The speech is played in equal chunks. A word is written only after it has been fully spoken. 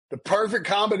The perfect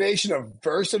combination of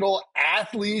versatile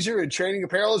athleisure and training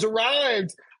apparel has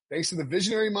arrived. Thanks to the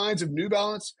visionary minds of New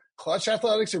Balance, Clutch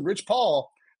Athletics, and Rich Paul,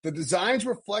 the designs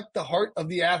reflect the heart of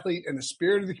the athlete and the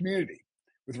spirit of the community.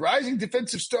 With rising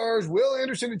defensive stars Will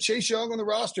Anderson and Chase Young on the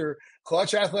roster,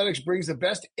 Clutch Athletics brings the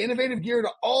best innovative gear to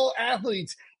all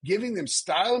athletes, giving them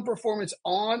style and performance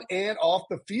on and off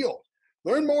the field.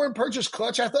 Learn more and purchase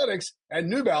Clutch Athletics at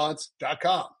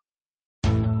newbalance.com.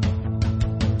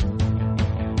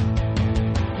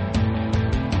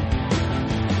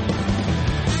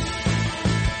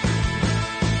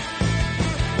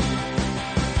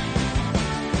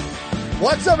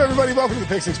 What's up, everybody? Welcome to the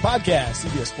Pick Six Podcast,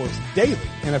 CBS Sports Daily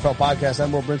NFL Podcast.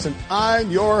 I'm Will Brinson.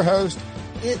 I'm your host.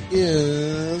 It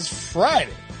is Friday,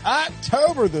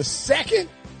 October the 2nd,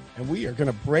 and we are going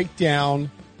to break down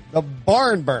the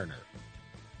barn burner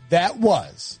that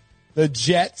was the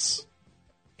Jets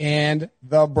and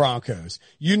the Broncos.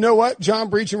 You know what, John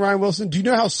Breach and Ryan Wilson? Do you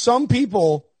know how some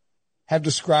people have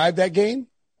described that game?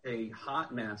 A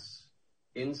hot mess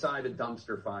inside a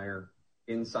dumpster fire,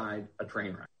 inside a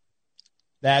train wreck.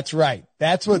 That's right.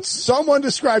 That's what someone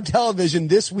described television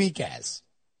this week as.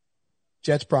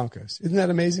 Jets Broncos. Isn't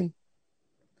that amazing?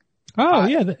 Oh,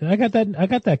 yeah. I got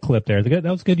that clip there. That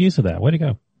was good use of that. Way to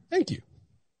go. Thank you.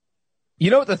 You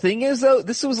know what the thing is, though?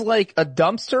 This was like a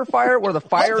dumpster fire where the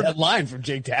fire that line from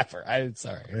Jake Tapper.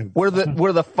 Sorry. Where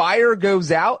the fire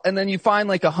goes out and then you find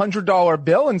like $100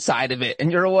 bill inside of it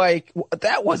and you're like,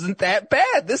 that wasn't that bad.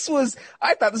 I thought this was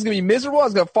going to be miserable. I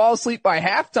was going to fall asleep by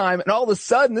halftime, and all of a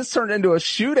sudden this turned into a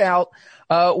shootout,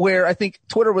 where I think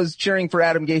Twitter was cheering for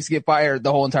Adam Gase to get fired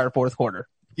the whole entire fourth quarter.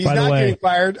 He's not getting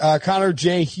fired. Connor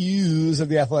J. Hughes of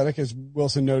The Athletic, as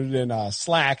Wilson noted in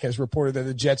Slack, has reported that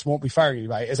the Jets won't be firing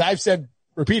anybody. As I've said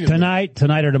repeatedly.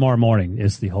 Tonight or tomorrow morning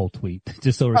is the whole tweet.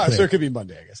 Just so we're clear. So it could be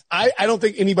Monday, I guess. I don't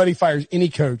think anybody fires any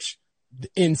coach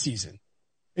in season.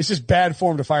 It's just bad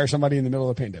form to fire somebody in the middle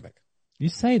of a pandemic. You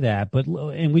say that,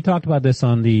 and we talked about this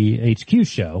on the HQ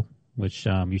show, which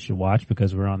you should watch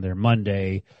because we're on there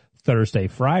Monday, Thursday,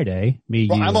 Friday.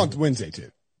 I'm on Wednesday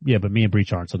too. Yeah, but me and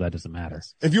Breach aren't, so that doesn't matter.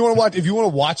 If you want to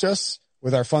watch us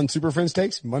with our fun Super Friends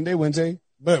takes, Monday,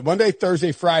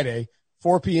 Thursday, Friday,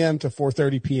 4 p.m. to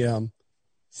 4:30 p.m.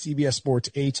 CBS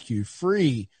Sports HQ,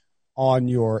 free on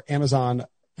your Amazon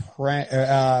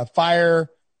Fire,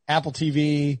 Apple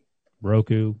TV,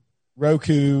 Roku.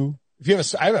 If you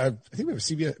have I think we have a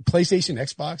CBS, PlayStation,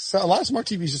 Xbox. So a lot of smart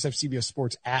TVs just have CBS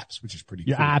Sports apps, which is pretty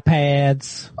cool. Your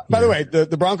iPads. By the way,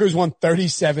 the Broncos won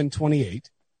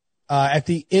 37-28. At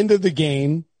the end of the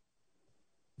game,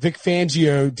 Vic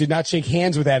Fangio did not shake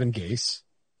hands with Adam Gase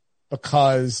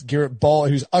because he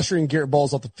was ushering Garrett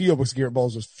Bowles off the field because Garrett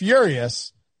Bowles was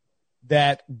furious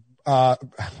that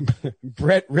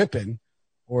Brett Rippin,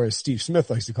 or as Steve Smith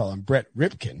likes to call him, Brett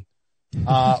Ripken,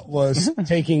 was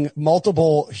taking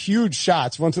multiple huge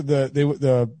shots. Once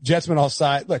the Jets went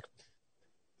offside. Look,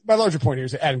 my larger point here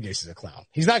is that Adam Gase is a clown.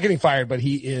 He's not getting fired, but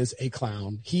he is a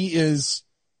clown. Here's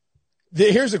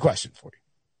the question for you.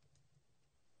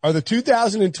 Are the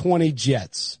 2020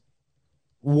 Jets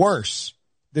worse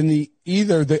than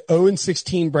either the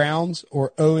 0-16 Browns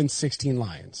or 0-16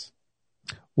 Lions?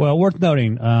 Well, worth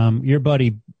noting, your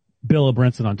buddy Bill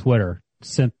Brinson on Twitter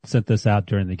sent this out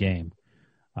during the game.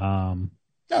 Our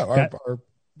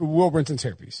Will Brinson's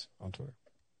hairpiece on Twitter.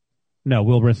 No,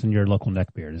 Will Brinson, your local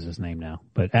neckbeard is his name now,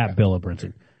 but at Bill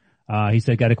Brinson. He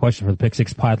said, got a question for the Pick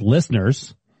Six Pod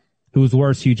listeners. Who's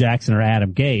worse, Hugh Jackson or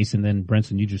Adam Gase? And then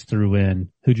Brinson, you just threw in,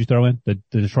 who'd you throw in? The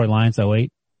Detroit Lions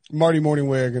 08? Marty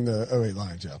Morningwig and the 08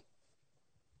 Lions, yeah.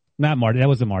 Not Marty. That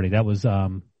wasn't Marty. That was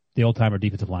the old-timer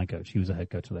defensive line coach. He was a head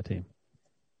coach of that team.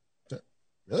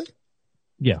 Really?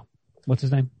 Yeah. What's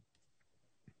his name?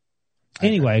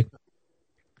 Anyway,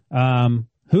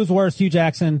 who's worse, Hugh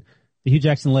Jackson, the Hugh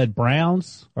Jackson-led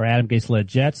Browns, or Adam Gase-led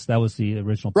Jets? That was the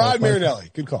original. Rod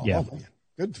Marinelli. Good call. Yeah. Oh, man.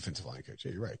 Good defensive line coach.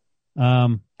 Yeah, you're right.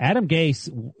 Adam Gase,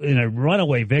 in a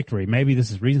runaway victory, maybe this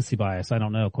is recency bias, I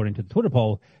don't know, according to the Twitter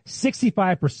poll,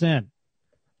 65%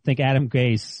 think Adam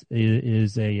Gase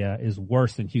is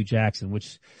worse than Hugh Jackson,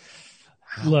 which,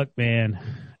 look, man,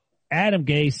 Adam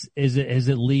Gase is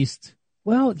at least,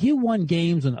 well, he won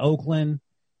games in Oakland,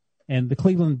 and the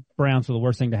Cleveland Browns were the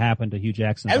worst thing to happen to Hugh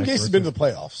Jackson. Adam Gase has been to the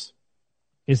playoffs.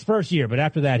 His first year, but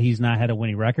after that, he's not had a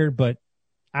winning record, but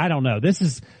I don't know. This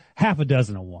is half a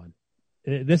dozen of one.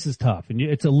 This is tough, and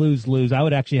it's a lose-lose. I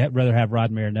would actually rather have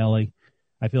Rod Marinelli.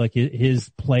 I feel like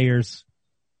his players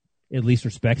at least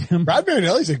respect him. Rod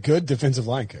Marinelli's a good defensive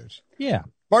line coach. Yeah.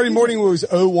 Marty Morning was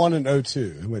 0-1 and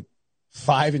 0-2. He went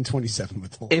 5-27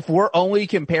 with the line. If we're only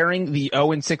comparing the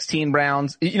 0-16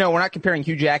 Browns, we're not comparing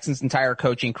Hugh Jackson's entire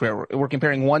coaching career. We're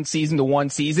comparing one season to one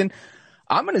season.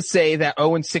 I'm going to say that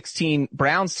 0-16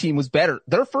 Browns team was better.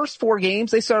 Their first 4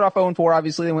 games, they started off 0-4,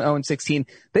 obviously they went 0-16.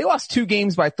 They lost 2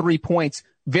 games by 3 points.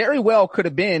 Very well could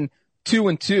have been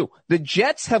 2-2. The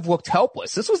Jets have looked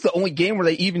helpless. This was the only game where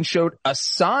they even showed a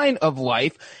sign of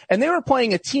life, and they were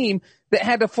playing a team that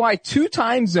had to fly 2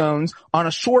 time zones on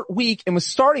a short week and was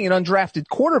starting an undrafted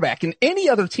quarterback. And any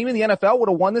other team in the NFL would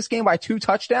have won this game by 2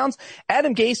 touchdowns.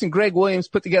 Adam Gase and Greg Williams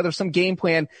put together some game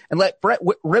plan and let Brett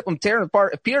rip them tear them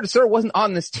apart. If Pierre DeSer wasn't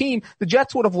on this team, the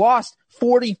Jets would have lost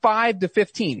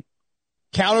 45-15.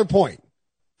 Counterpoint.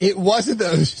 It wasn't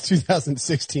those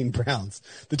 2016 Browns.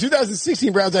 The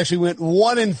 2016 Browns actually went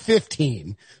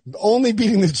 1-15, only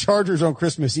beating the Chargers on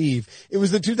Christmas Eve. It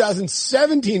was the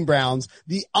 2017 Browns,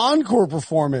 the encore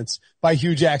performance by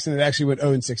Hugh Jackson that actually went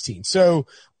 0-16. So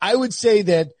I would say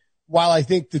that while I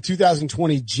think the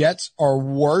 2020 Jets are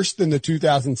worse than the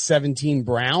 2017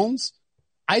 Browns,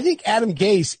 I think Adam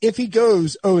Gase, if he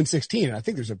goes 0-16, and I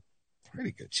think there's a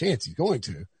pretty good chance he's going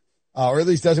to, or at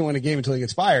least doesn't win a game until he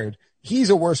gets fired,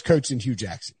 he's a worse coach than Hugh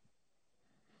Jackson.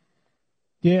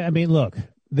 Yeah, I mean, look,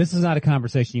 this is not a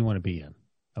conversation you want to be in.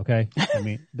 Okay, I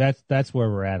mean that's where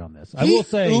we're at on this. I will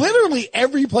say, literally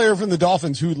every player from the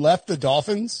Dolphins who left the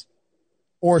Dolphins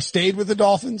or stayed with the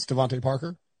Dolphins, Devontae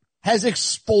Parker, has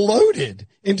exploded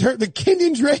in terms. The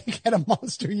Kenyon Drake had a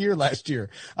monster year last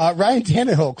year. Ryan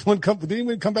Tannehill, didn't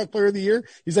even come back player of the year.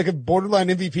 He's like a borderline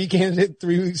MVP candidate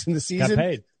 3 weeks in the season. Got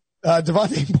paid.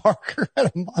 Devontae Parker had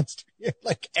a monster year.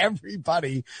 Like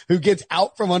everybody who gets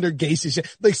out from under Gase's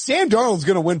shit. Like Sam Darnold's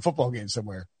going to win football games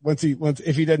somewhere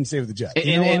if he doesn't stay with the Jets.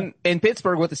 In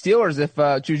Pittsburgh with the Steelers, if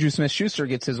Juju Smith-Schuster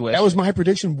gets his wish. That was my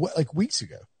prediction like weeks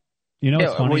ago.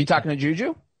 It's funny. Were you talking to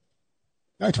Juju?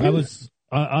 I was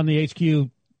on the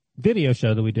HQ video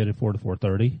show that we did at 4 to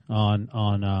 4:30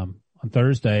 on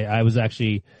Thursday. I was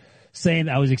actually saying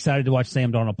I was excited to watch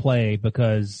Sam Darnold play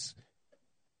because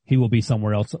he will be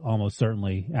somewhere else almost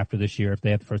certainly after this year if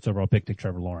they have the first overall pick to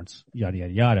Trevor Lawrence, yada,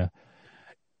 yada, yada.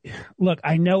 Look,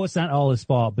 I know it's not all his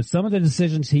fault, but some of the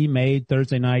decisions he made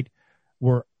Thursday night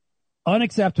were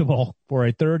unacceptable for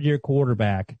a third-year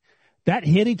quarterback. That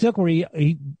hit he took where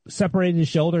he separated his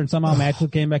shoulder and somehow magically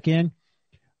came back in.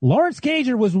 Lawrence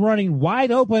Cager was running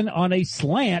wide open on a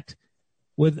slant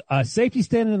with a safety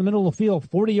standing in the middle of the field,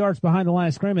 40 yards behind the line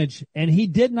of scrimmage, and he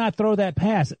did not throw that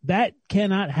pass. That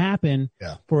cannot happen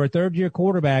for a third-year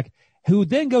quarterback who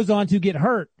then goes on to get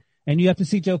hurt, and you have to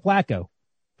see Joe Flacco.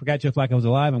 Forgot Joe Flacco was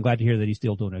alive. I'm glad to hear that he's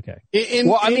still doing okay. In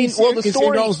Sam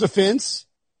Darnold's defense,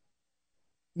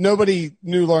 nobody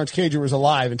knew Lawrence Cager was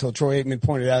alive until Troy Aikman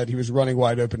pointed out he was running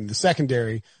wide open in the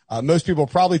secondary. Most people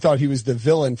probably thought he was the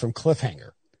villain from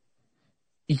Cliffhanger.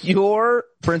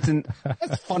 Brenton.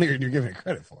 That's funnier than you're giving it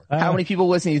credit for. How many people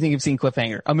listening do you think have seen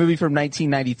Cliffhanger? A movie from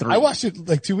 1993. I watched it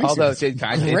like 2 weeks ago. Although it's a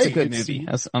good movie.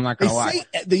 I'm not going to lie.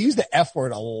 They use the F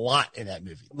word a lot in that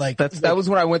movie. That was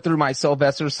when I went through my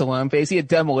Sylvester Stallone phase. He had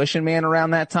Demolition Man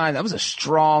around that time. That was a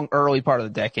strong early part of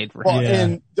the decade for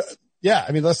him.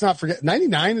 I mean, let's not forget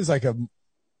 99 is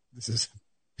this is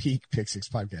peak Pick Six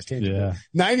podcast tangent. Yeah.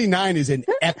 99 is an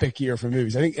epic year for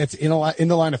movies. I think it's in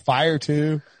the Line of Fire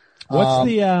too. What's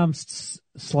the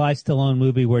Sly Stallone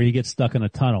movie where he gets stuck in a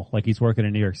tunnel like he's working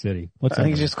in New York City? I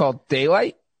think it's just called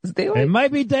Daylight. Is it Daylight? It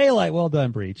might be Daylight. Well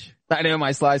done, Breach. I know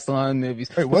my Sly Stallone movies.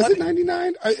 Wait, was it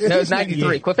 99? No, it was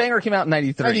 93. Cliffhanger came out in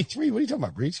 93. 93? What are you talking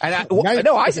about, Breach?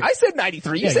 I said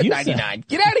 93. You said 99.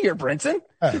 Get out of here, Brinson.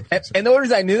 And the only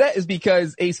reason I knew that is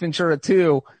because Ace Ventura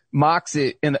 2 mocks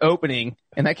it in the opening,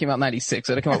 and that came out in 96.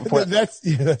 So it came out before.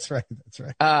 That's right.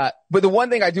 But the one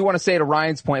thing I do want to say to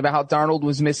Ryan's point about how Darnold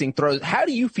was missing throws, how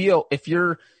do you feel if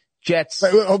your Jets?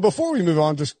 Before we move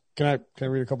on, just can I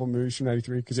read a couple of movies from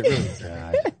 93? Because it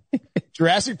really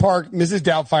Jurassic Park, Mrs.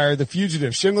 Doubtfire, The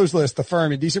Fugitive, Schindler's List, The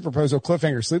Firm, Indecent Proposal,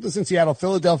 Cliffhanger, Sleepless in Seattle,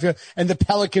 Philadelphia, and The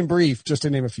Pelican Brief, just to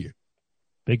name a few.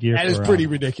 Big year. That is pretty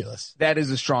ridiculous. That is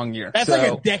a strong year. That's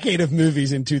like a decade of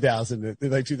movies in 2000.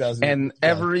 And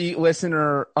every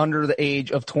listener under the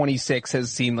age of 26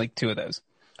 has seen like 2 of those.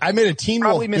 I made a Teen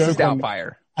Wolf Probably Mrs.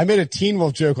 Doubtfire. I made a Teen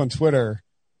Wolf joke on Twitter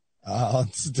on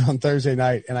Thursday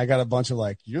night, and I got a bunch of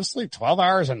you'll sleep 12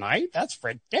 hours a night? That's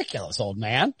ridiculous, old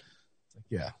man.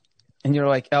 Yeah. And you're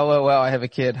like, LOL, I have a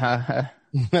kid. Huh? I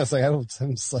was like, I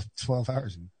haven't slept 12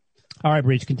 hours. All right,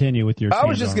 Breach, continue with your. I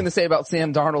was just going to say about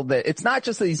Sam Darnold that it's not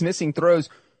just that he's missing throws.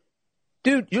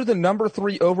 Dude, you're the number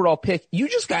 3 overall pick. You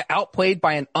just got outplayed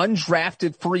by an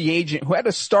undrafted free agent who had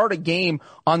to start a game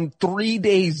on 3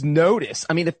 days notice.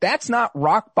 I mean, if that's not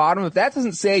rock bottom, if that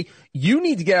doesn't say you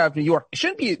need to get out of New York, it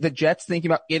shouldn't be the Jets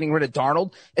thinking about getting rid of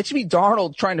Darnold. It should be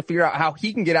Darnold trying to figure out how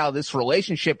he can get out of this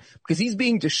relationship because he's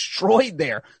being destroyed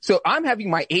there. So I'm having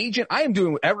my agent. I am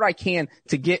doing whatever I can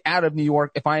to get out of New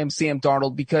York if I am Sam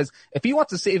Darnold, because if he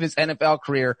wants to save his NFL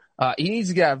career, he needs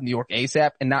to get out of New York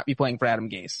ASAP and not be playing for Adam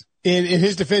Gase. In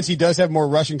his defense, he does have more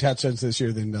rushing touchdowns this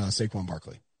year than Saquon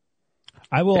Barkley.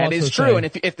 That is true. And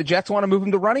if the Jets want to move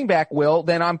him to running back,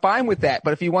 then I'm fine with that.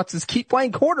 But if he wants to keep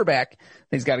playing quarterback,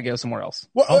 then he's got to go somewhere else.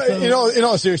 Well, in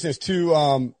all seriousness,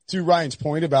 to Ryan's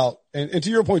point about, and to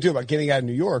your point too about getting out of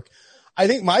New York, I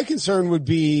think my concern would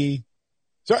be,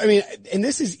 so I mean, and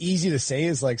this is easy to say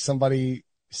as like somebody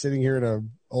sitting here in a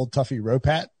old Tuffy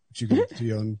Ropat, which you can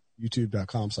see on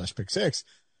youtube.com/pick6.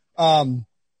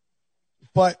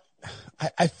 But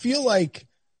I feel like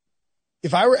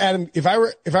if I were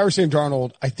Sam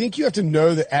Darnold, I think you have to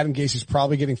know that Adam Gase is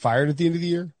probably getting fired at the end of the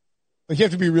year. Like you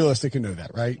have to be realistic and know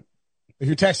that, right? If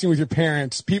you're texting with your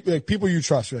parents, people you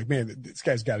trust, you're like, man, this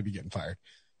guy's got to be getting fired.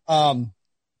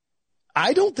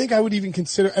 I don't think I would even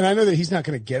consider, and I know that he's not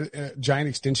going to get a giant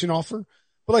extension offer,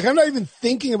 but like I'm not even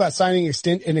thinking about signing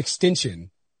an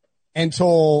extension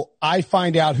until I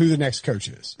find out who the next coach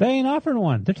is. They ain't offering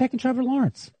one. They're taking Trevor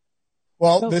Lawrence.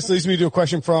 Well, this leads me to a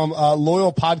question from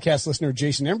loyal podcast listener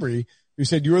Jason Embry, who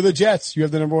said, you are the Jets. You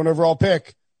have the number 1 overall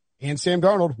pick. And Sam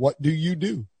Darnold, what do you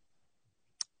do?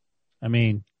 I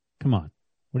mean, come on.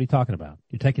 What are you talking about?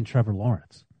 You're taking Trevor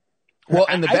Lawrence. Well,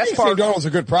 and the best part, Sam Darnold's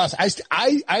a good process.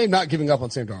 I am not giving up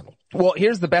on Sam Darnold. Well,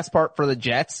 here's the best part for the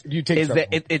Jets is that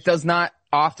it does not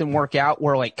often work out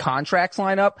where like contracts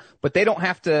line up, but they don't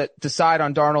have to decide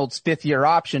on Darnold's 5th year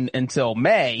option until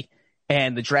May.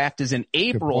 And the draft is in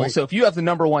April. So if you have the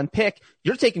number 1 pick,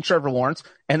 you're taking Trevor Lawrence,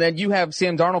 and then you have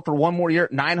Sam Darnold for 1 more year,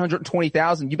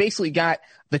 $920,000. You basically got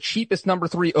the cheapest number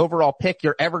 3 overall pick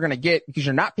you're ever going to get because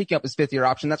you're not picking up his 5th year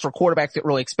option. That's where quarterbacks get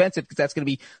really expensive because that's going to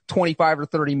be 25 or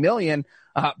 30 million.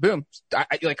 Boom.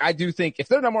 I do think if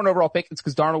they're number 1 overall pick, it's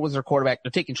because Darnold was their quarterback. They're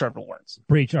taking Trevor Lawrence.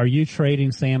 Breach, are you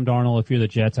trading Sam Darnold if you're the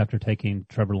Jets after taking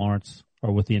Trevor Lawrence,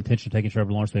 or with the intention of taking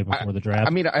Trevor Lawrence maybe before the draft? I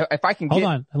mean, if I can Hold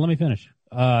on. Let me finish.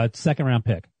 2nd round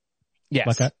pick. Yes.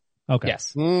 Like that? Okay.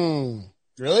 Yes.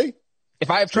 Really? If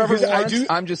I have Trevor Lawrence,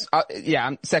 I'm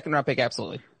 2nd round pick.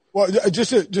 Absolutely. Well,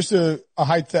 just a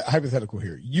hypothetical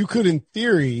here. You could, in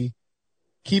theory,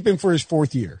 keep him for his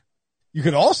 4th year. You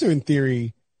could also, in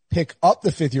theory, pick up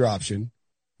the 5th year option,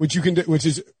 which you can do, which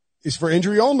is for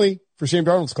injury only for Sam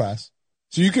Darnold's class.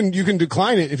 So you can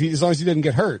decline it as long as he doesn't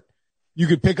get hurt. You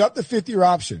could pick up the 5th year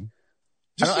option.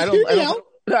 I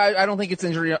don't think it's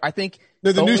injury. I think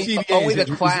the new CBA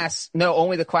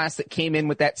only the class that came in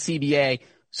with that CBA.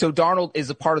 So Darnold is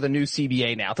a part of the new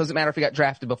CBA now. It doesn't matter if he got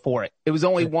drafted before it. It was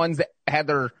only ones that had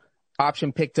their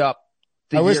option picked up.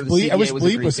 I wish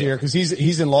Bleep was here because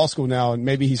he's in law school now and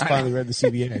maybe he's finally read the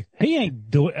CBA. He ain't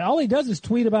doing. All he does is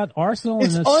tweet about Arsenal.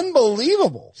 It's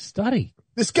unbelievable. Study.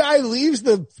 This guy leaves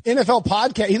the NFL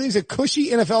podcast. He leaves a cushy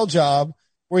NFL job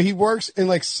where he works and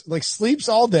like sleeps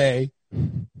all day,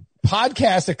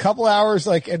 podcasts a couple hours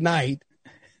like at night,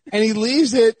 and he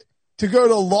leaves it to go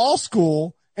to law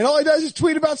school. And all he does is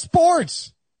tweet about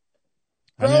sports.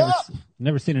 I've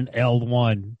never seen an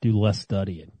L1 do less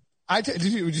studying. Did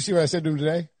you see what I said to him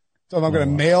today? So I'm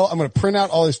going to print out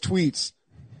all his tweets.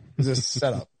 This is a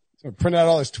setup. So I'm going to print out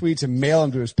all his tweets and mail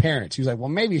them to his parents. He was like, well,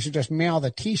 maybe you should just mail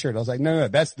the t-shirt. I was like, no,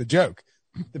 that's the joke.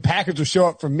 The package will show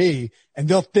up from me and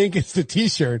they'll think it's the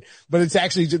t-shirt, but it's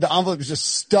actually the envelope is just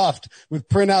stuffed with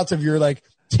printouts of your like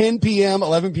 10 p.m.,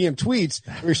 11 p.m. tweets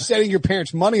where you're setting your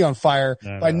parents' money on fire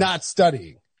by not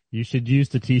studying. You should use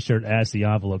the t-shirt as the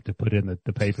envelope to put in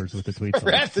the papers with the tweets.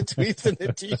 Wrap the tweets in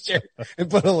the t-shirt and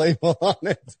put a label on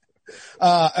it.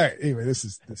 All right. Anyway, this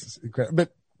is incredible.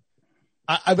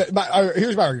 But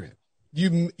here's my argument.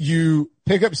 You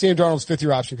pick up Sam Darnold's 5th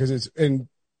year option because it's in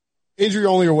injury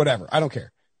only or whatever. I don't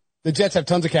care. The Jets have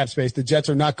tons of cap space. The Jets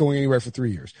are not going anywhere for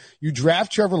 3 years. You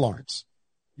draft Trevor Lawrence.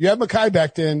 You have Mekhi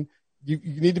Becton. You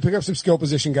need to pick up some skill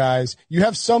position guys. You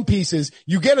have some pieces.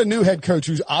 You get a new head coach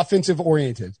who's offensive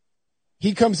oriented.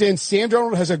 He comes in. Sam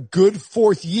Darnold has a good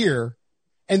 4th year.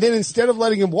 And then instead of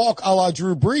letting him walk a la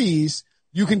Drew Brees,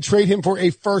 you can trade him for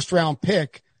a 1st round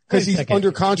pick because he's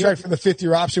under contract for the 5th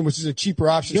year option, which is a cheaper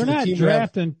option. You're not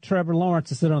drafting Trevor Lawrence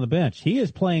to sit on the bench. He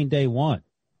is playing day one.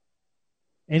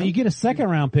 And you get a 2nd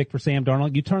round pick for Sam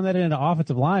Darnold. You turn that into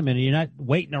offensive lineman, and you're not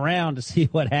waiting around to see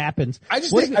what happens. I'm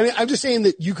just saying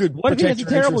that you could. What if he has a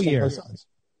terrible year,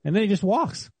 and then he just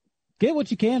walks? Get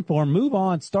what you can for him. Move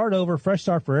on. Start over. Fresh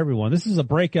start for everyone. This is a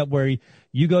breakup where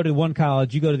you go to one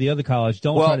college, you go to the other college.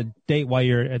 Don't try to date while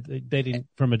you're dating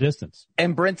from a distance.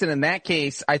 And Brenton, in that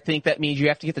case, I think that means you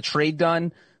have to get the trade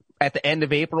done at the end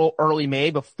of April, early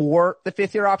May, before the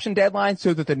 5th-year option deadline,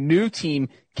 so that the new team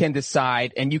can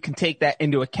decide, and you can take that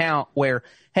into account where,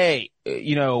 hey,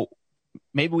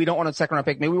 maybe we don't want a second-round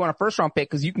pick. Maybe we want a first-round pick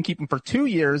because you can keep them for 2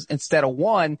 years instead of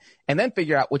 1 and then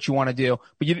figure out what you want to do.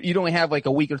 But you'd only have like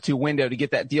a week or 2 window to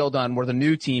get that deal done where the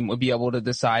new team would be able to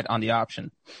decide on the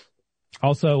option.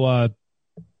 Also,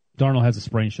 Darnold has a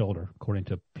sprained shoulder, according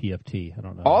to PFT. I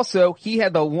don't know. Also, he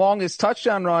had the longest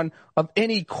touchdown run of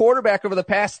any quarterback over the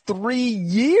past 3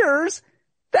 years.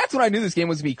 That's when I knew this game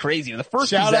was going to be crazy. The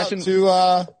first possession. Shout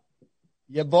out to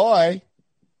your boy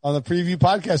on the preview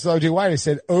podcast, RJ White. I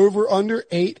said over under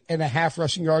 8.5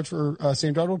 rushing yards for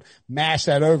Sam Darnold. Mash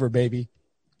that over, baby.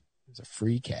 It's a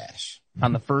free cash.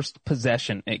 On the first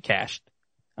possession, it cashed.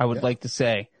 I would like to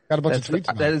say. Got a bunch of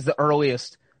tweets. That is the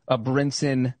earliest a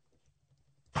Brinson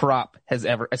prop has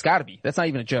ever. It's got to be. That's not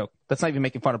even a joke. That's not even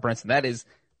making fun of Brinson. That is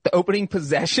the opening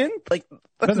possession. Like,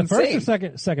 that's insane. First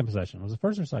or second possession? Was it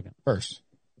first or second? First.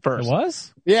 It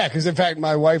was? Yeah, because in fact,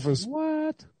 my wife was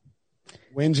what?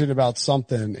 Whinging about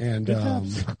something, and I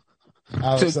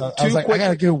was like, I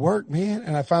gotta go to work, man.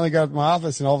 And I finally got to my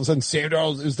office, and all of a sudden, Sam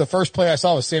Darnold. It was the first play I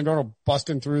saw was Sam Darnold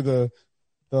busting through the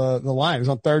line. It was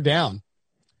on 3rd down.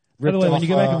 By the way, when you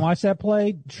go back and watch that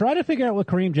play, try to figure out what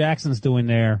Kareem Jackson's doing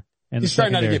there. He's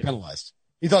trying not to get penalized.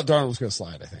 He thought Darnold was going to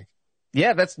slide, I think.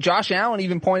 Yeah, that's Josh Allen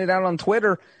even pointed out on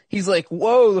Twitter. He's like,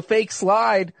 whoa, the fake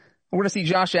slide. We're going to see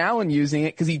Josh Allen using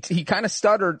it because he kind of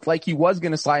stuttered like he was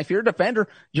going to slide. If you're a defender,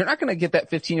 you're not going to get that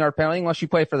 15-yard penalty unless you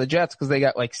play for the Jets because they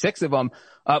got like 6 of them.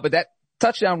 But that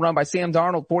touchdown run by Sam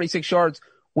Darnold, 46 yards,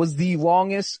 was the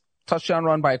longest touchdown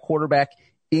run by a quarterback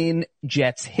in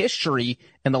Jets history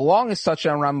and the longest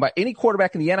touchdown run by any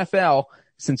quarterback in the NFL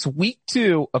since week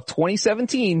 2 of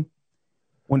 2017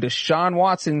 when Deshaun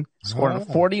Watson scored a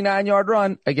 49-yard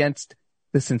run against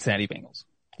the Cincinnati Bengals.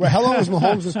 Well, how long was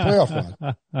Mahomes' playoff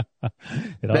run?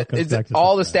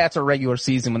 All the stats are regular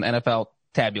season when the NFL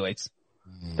tabulates.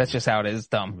 That's just how it is.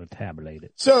 Dumb. Tabulate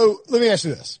it. So let me ask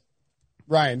you this.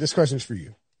 Ryan, this question is for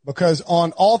you. Because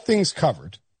on All Things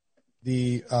Covered,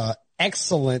 the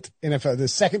excellent NFL, the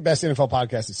second best NFL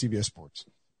podcast at CBS Sports,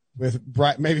 with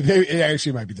Brian, maybe it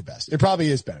actually might be the best. It probably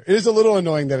is better. It is a little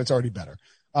annoying that it's already better.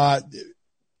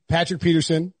 Patrick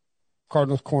Peterson,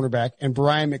 Cardinals cornerback, and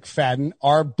Brian McFadden,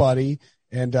 our buddy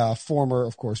and former,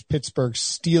 of course, Pittsburgh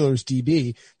Steelers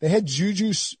DB. They had Juju,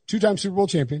 2-time Super Bowl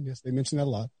champion. Yes, they mention that a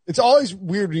lot. It's always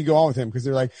weird when you go on with him because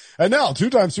they're like, and now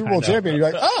 2-time Super Bowl champion.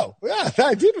 You're like, oh, yeah,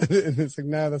 I did. And it's like,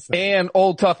 no, that's not. And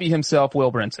old Tuffy himself,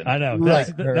 Will Brinson. I know.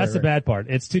 That's the bad part.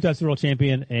 It's 2-time Super Bowl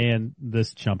champion and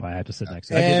this chump I have to sit next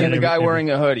to. And the guy wearing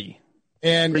a hoodie.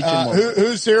 And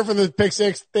who's here for the pick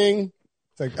six thing?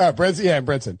 It's like, Brinson. Yeah,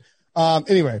 Brinson.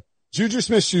 Anyway. Juju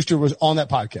Smith-Schuster was on that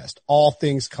podcast, All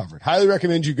Things Covered. Highly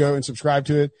recommend you go and subscribe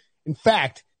to it. In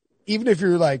fact, even if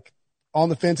you're like on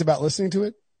the fence about listening to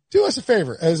it, do us a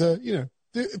favor as a,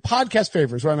 podcast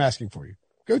favor is what I'm asking for you.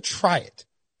 Go try it.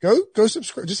 Go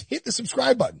subscribe. Just hit the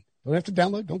subscribe button. Don't have to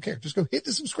download. Don't care. Just go hit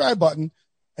the subscribe button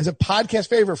as a podcast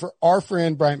favor for our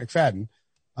friend Brian McFadden.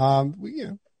 We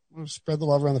want to spread the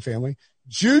love around the family.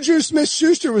 Juju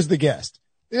Smith-Schuster was the guest.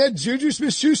 They had Juju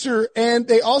Smith-Schuster, and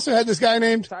they also had this guy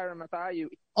named Tyrann Mathieu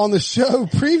on the show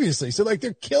previously. So,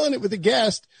 they're killing it with the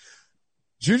guest.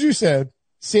 Juju said,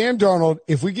 Sam Darnold,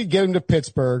 if we could get him to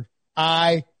Pittsburgh,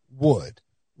 I would.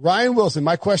 Ryan Wilson,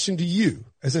 my question to you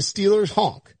as a Steelers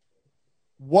honk,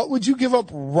 what would you give up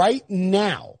right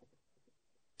now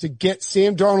to get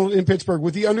Sam Darnold in Pittsburgh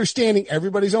with the understanding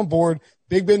everybody's on board?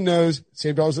 Big Ben knows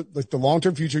Sam Darnold's like the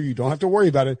long-term future. You don't have to worry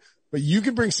about it, but you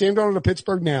can bring Sam Darnold to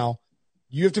Pittsburgh now.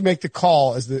 You have to make the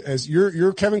call as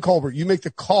you're Kevin Colbert. You make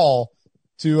the call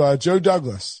to Joe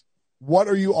Douglas. What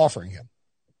are you offering him?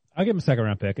 I'll give him a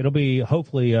 2nd-round pick. It'll be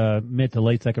hopefully mid to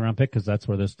late 2nd-round pick because that's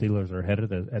where the Steelers are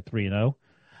headed at 3-0.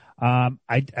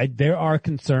 There are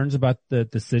concerns about the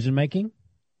decision making,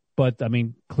 but I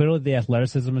mean clearly the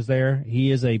athleticism is there.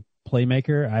 He is a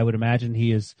playmaker. I would imagine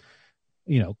he is,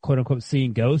 quote unquote,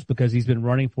 seeing ghosts because he's been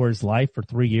running for his life for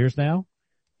 3 years now,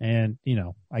 and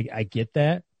I get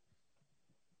that.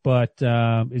 But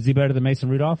is he better than Mason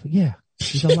Rudolph? Yeah,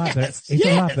 he's a lot better. He's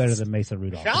a lot better than Mason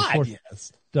Rudolph. God, of course,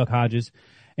 yes. Doug Hodges.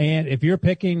 And if you're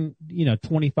picking,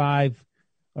 25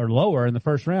 or lower in the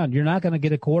first round, you're not going to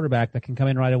get a quarterback that can come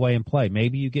in right away and play.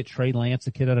 Maybe you get Trey Lance,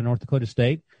 a kid out of North Dakota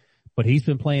State, but he's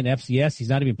been playing FCS. He's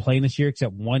not even playing this year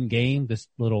except one game, this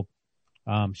little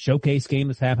showcase game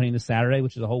that's happening this Saturday,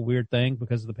 which is a whole weird thing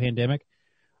because of the pandemic.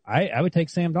 I would take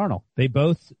Sam Darnold. They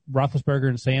both, Roethlisberger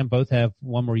and Sam, both have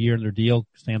one more year in their deal.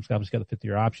 Sam's obviously got the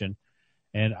 5th-year option.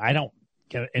 And I don't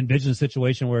envision a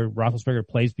situation where Roethlisberger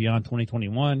plays beyond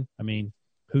 2021. I mean,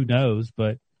 who knows?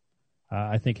 But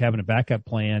I think having a backup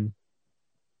plan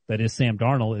that is Sam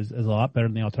Darnold is a lot better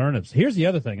than the alternatives. Here's the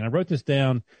other thing, and I wrote this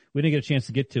down. We didn't get a chance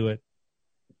to get to it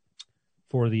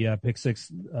for the Pick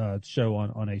Six show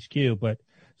on HQ. But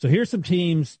so here's some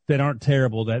teams that aren't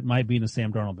terrible that might be in the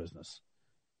Sam Darnold business.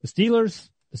 The Steelers,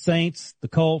 the Saints, the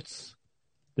Colts,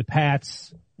 the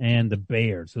Pats, and the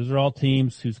Bears. Those are all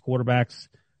teams whose quarterbacks'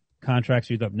 contracts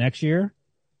are either up next year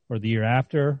or the year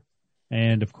after.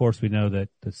 And, of course, we know that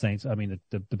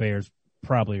the Bears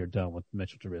probably are done with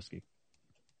Mitchell Trubisky.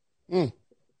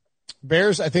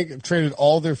 Bears, I think, have traded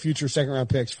all their future second-round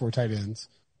picks for tight ends.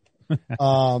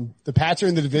 The Pats are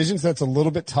in the division, so that's a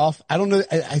little bit tough. I don't know.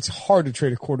 It's hard to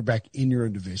trade a quarterback in your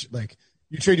own division. Like,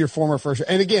 you trade your former first.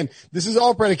 And again, this is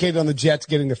all predicated on the Jets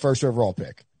getting the first overall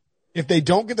pick. If they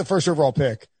don't get the first overall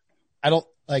pick, I don't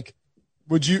like,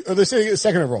 would you, or let's say they get the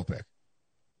second overall pick.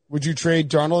 Would you trade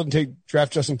Darnold and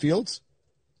draft Justin Fields?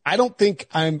 I don't think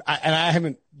and I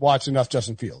haven't watched enough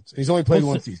Justin Fields. He's only played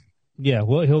one season. Yeah.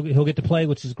 Well, he'll get to play,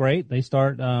 which is great. They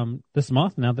start, this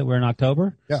month now that we're in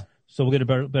October. Yeah. So we'll get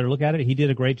a better look at it. He did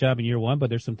a great job in year one, but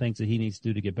there's some things that he needs to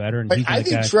do to get better. And I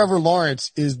think Trevor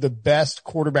Lawrence is the best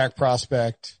quarterback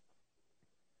prospect.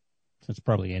 That's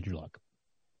probably Andrew Luck.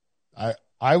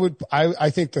 I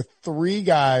think the 3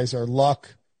 guys are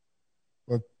Luck,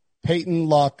 or Peyton,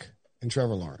 Luck, and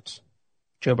Trevor Lawrence.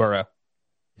 Joe Burrow.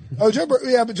 Oh, Joe Burrow.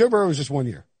 Yeah, but Joe Burrow was just 1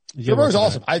 year. Joe Burrow's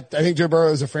awesome. I think Joe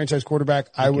Burrow is a franchise quarterback.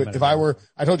 I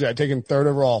told you, I'd take him 3rd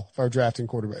overall if I were drafting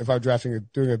quarterback, if I were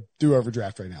doing a do-over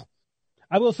draft right now.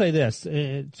 I will say this,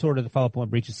 sort of the follow-up on what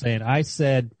Breach is saying. I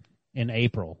said in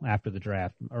April, after the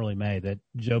draft, early May, that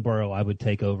Joe Burrow I would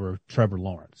take over Trevor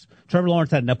Lawrence. Trevor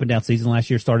Lawrence had an up-and-down season last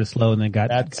year, started slow, and then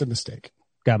That's a mistake.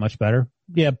 Got much better.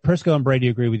 Yeah, Prisco and Brady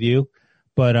agree with you,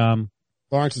 but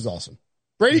Lawrence is awesome.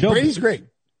 Brady's great.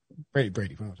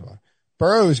 Brady.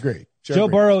 Burrow is great. Joe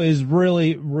Burrow is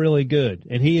really, really good,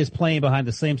 and he is playing behind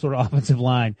the same sort of offensive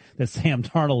line that Sam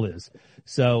Darnold is.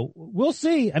 So we'll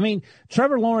see. I mean,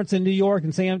 Trevor Lawrence in New York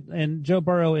and Joe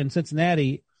Burrow in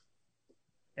Cincinnati,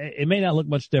 it may not look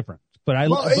much different. But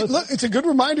it's a good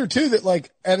reminder too that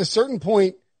like at a certain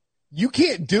point, you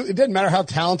can't do. It doesn't matter how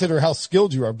talented or how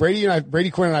skilled you are.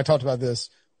 Brady Quinn and I talked about this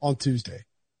on Tuesday.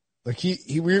 Like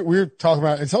we were talking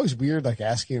about. It's always weird, like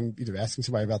asking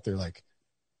somebody about their like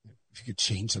if you could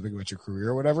change something about your career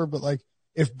or whatever. But like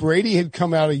if Brady had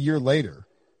come out a year later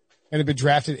and had been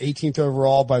drafted 18th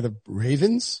overall by the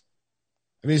Ravens,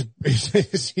 I mean,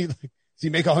 does he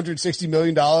make $160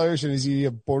 million and is he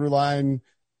a borderline?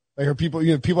 Like are people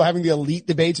having the elite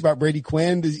debates about Brady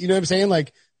Quinn? You know what I'm saying?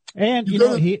 Like, and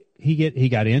he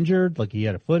got injured, like he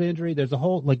had a foot injury. There's a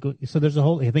whole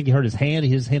I think he hurt his hand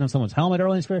on someone's helmet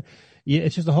early in his career. Yeah,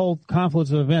 it's just a whole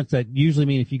confluence of events that usually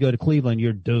mean if you go to Cleveland,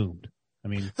 you're doomed. I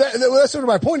mean, that's sort of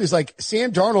my point is like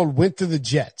Sam Darnold went to the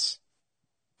Jets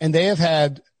and they have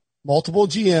had multiple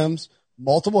GMs,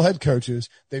 multiple head coaches.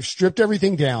 They've stripped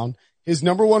everything down. His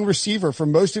number one receiver for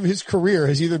most of his career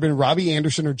has either been Robbie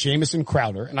Anderson or Jamison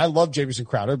Crowder. And I love Jamison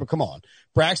Crowder, but come on.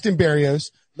 Braxton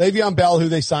Berrios, Le'Veon Bell, who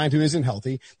they signed, who isn't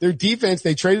healthy. Their defense,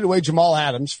 they traded away Jamal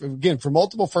Adams for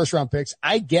multiple first round picks.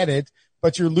 I get it,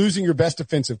 but you're losing your best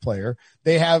defensive player.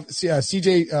 They have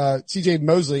CJ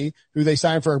Mosley, who they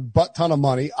signed for a butt ton of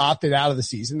money, opted out of the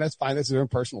season. That's fine. That's their own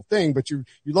personal thing, but you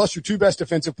lost your 2 best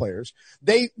defensive players.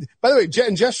 By the way,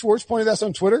 Jeff Schwartz pointed this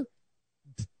on Twitter.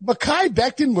 Mekhi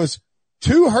Becton was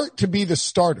too hurt to be the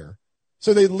starter.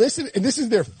 So they listed, and this is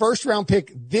their first round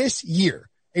pick this year.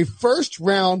 A first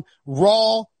round,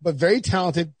 raw, but very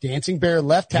talented dancing bear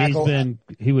left tackle.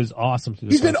 He was awesome.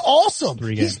 He's been awesome.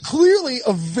 He's clearly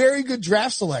a very good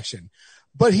draft selection,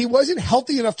 but he wasn't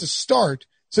healthy enough to start.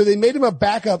 So they made him a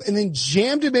backup and then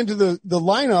jammed him into the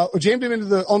lineup or jammed him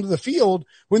onto the field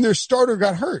when their starter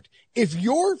got hurt. If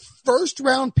your first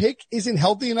round pick isn't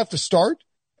healthy enough to start,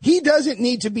 he doesn't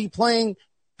need to be playing.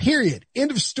 Period.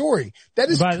 End of story. That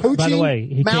is coaching by the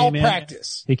way,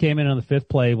 malpractice. He came in on the 5th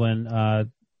play when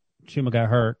Chuma got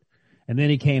hurt, and then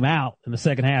he came out in the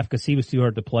second half because he was too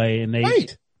hurt to play. And they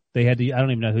had to. I don't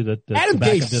even know who the Adam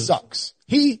Gase sucks.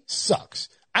 He sucks.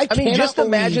 I mean, just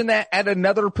imagine that at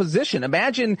another position.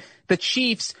 Imagine the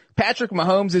Chiefs. Patrick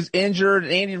Mahomes is injured,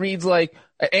 and Andy Reid's like,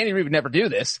 Andy Reid would never do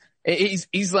this.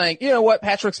 He's like, you know what?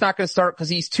 Patrick's not going to start because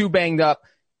he's too banged up.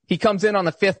 He comes in on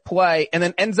the 5th play and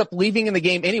then ends up leaving in the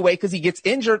game anyway because he gets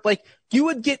injured. Like, you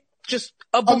would get just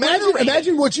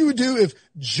imagine what you would do if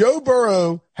Joe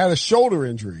Burrow had a shoulder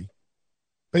injury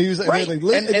But he was like, right.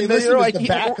 and they're like, the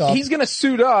backup. He's going to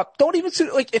suit up. Don't even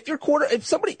suit. Like if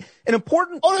an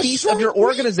important piece of your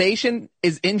organization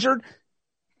is injured,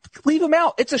 leave him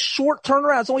out. It's a short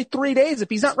turnaround. It's only 3 days. If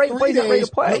he's not ready to play, he's not ready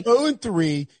to play.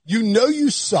 0-3. You know you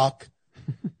suck.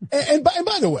 and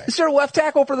by the way, it's your left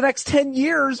tackle for the next 10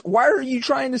 years. Why are you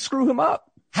trying to screw him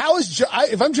up?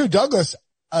 If I'm Joe Douglas,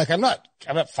 like I'm not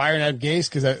firing Adam Gase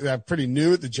because I'm pretty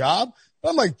new at the job. But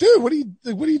I'm like, dude, what are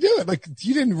you doing? Like,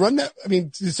 you didn't run that. I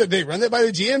mean, so they run that by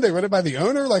the GM. They run it by the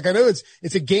owner. Like, I know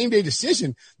it's a game day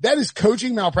decision. That is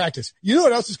coaching malpractice. You know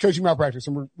what else is coaching malpractice?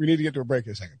 And we need to get to a break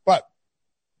in a second. But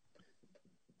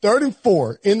 3rd and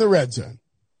 4 in the red zone.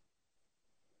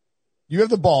 You have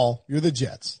the ball. You're the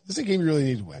Jets. This is a game you really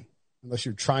need to win unless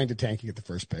you're trying to tank and get the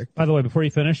first pick. By the way, before you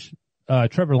finish,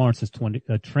 Trevor Lawrence is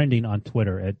trending on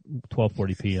Twitter at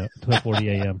 12:40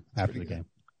 a.m. after the game.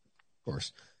 Of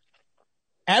course.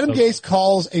 Adam Gase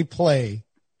calls a play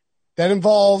that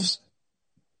involves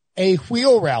a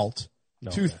wheel route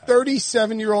to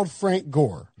 37-year-old Frank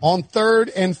Gore on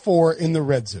 3rd and 4 in the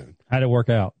red zone. How'd it work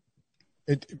out?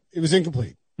 It was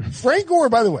incomplete. Frank Gore,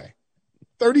 by the way,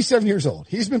 37 years old.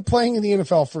 He's been playing in the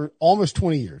NFL for almost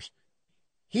 20 years.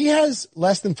 He has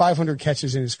less than 500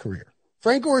 catches in his career.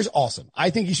 Frank Gore is awesome. I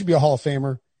think he should be a Hall of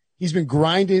Famer. He's been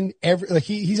grinding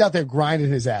he's out there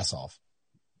grinding his ass off.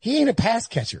 He ain't a pass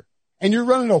catcher. And you're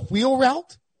running a wheel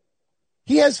route?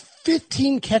 He has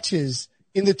 15 catches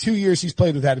in the 2 years he's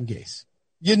played with Adam Gase.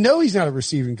 You know he's not a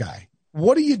receiving guy.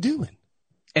 What are you doing?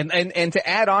 And to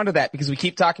add on to that, because we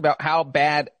keep talking about how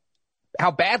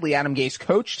badly Adam Gase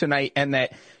coached tonight and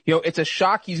that, you know, it's a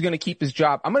shock he's going to keep his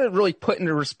job. I'm going to really put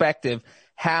into perspective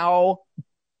how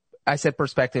I said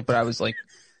perspective, but I was like,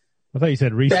 I thought you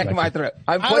said respect. Back in my throat.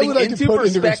 I'm putting into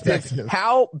perspective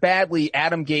how badly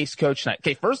Adam Gase coached tonight.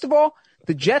 Okay, first of all,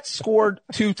 the Jets scored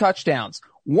 2 touchdowns.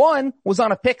 One was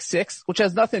on a pick six, which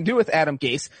has nothing to do with Adam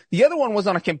Gase. The other one was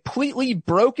on a completely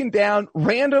broken down,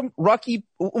 random, lucky.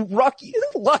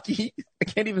 I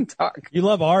can't even talk. You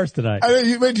love ours tonight.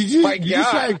 Did you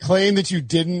try to claim that you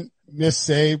didn't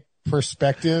missay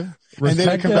perspective? And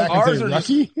then come back and say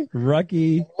lucky?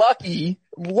 Lucky.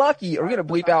 We're going to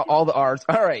bleep out all the R's.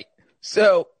 All right.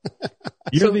 So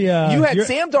you had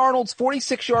Sam Darnold's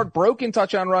 46-yard broken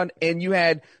touchdown run, and you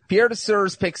had Pierre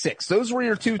Deser's pick six. Those were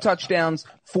your 2 touchdowns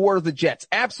for the Jets.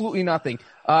 Absolutely nothing.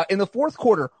 In the fourth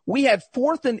quarter, we had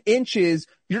 4th and inches.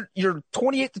 You're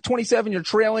 28-27. You're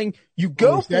trailing. You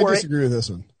go for it. I disagree with this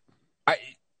one.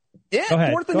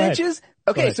 Fourth and inches.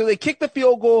 Okay, so they kick the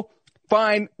field goal.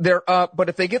 Fine, they're up. But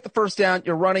if they get the first down,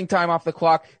 you're running time off the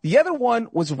clock. The other one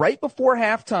was right before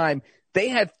halftime. They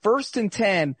had 1st and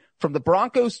 10 from the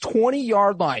Broncos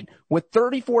 20-yard line with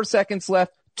 34 seconds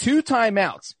left, 2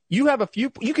 timeouts.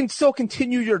 You can still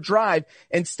continue your drive.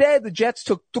 Instead, the Jets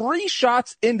took 3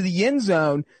 shots into the end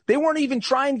zone. They weren't even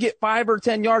trying to get 5 or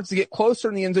 10 yards to get closer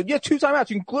in the end zone. You had 2 timeouts.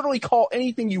 You can literally call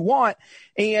anything you want.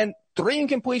 And 3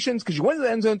 incompletions because you went to the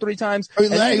end zone 3 times. He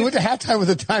went to halftime with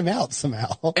a timeout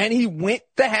somehow. And he went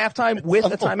to halftime with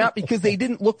a timeout because they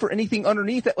didn't look for anything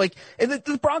underneath it. And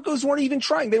the Broncos weren't even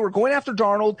trying. They were going after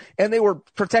Darnold and they were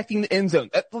protecting the end zone.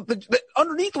 The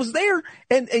underneath was there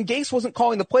and Gase wasn't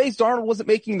calling the plays. Darnold wasn't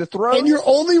making the throws. And your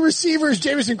only receiver is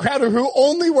Jamison Crowder, who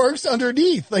only works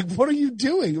underneath. Like, what are you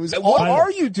doing? What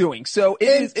are you doing? So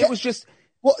it was just.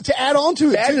 Well, to add on to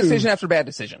it, bad decision after bad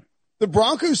decision. The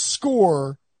Broncos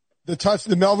score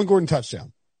the Melvin Gordon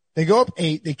touchdown. They go up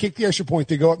 8. They kick the extra point.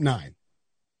 They go up 9.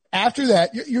 After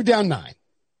that, you're down 9.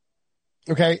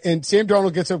 Okay. And Sam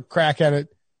Darnold gets a crack at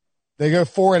it. They go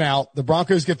 4 and out. The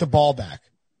Broncos get the ball back.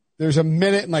 There's a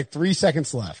minute and 3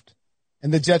 seconds left.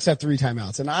 And the Jets have 3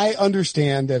 timeouts. And I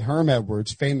understand that Herm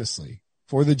Edwards famously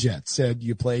for the Jets said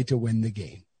you play to win the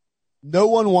game. No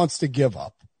one wants to give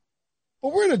up.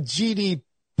 But we're in a GD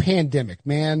pandemic,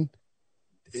 man.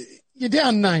 You're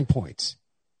down 9 points.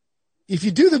 If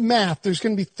you do the math, there's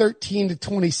going to be 13 to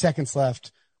 20 seconds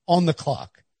left on the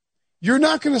clock. You're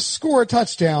not going to score a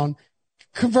touchdown,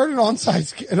 convert an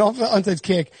onside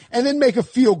kick, and then make a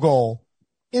field goal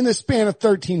in the span of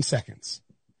 13 seconds.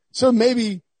 So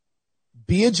maybe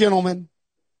be a gentleman.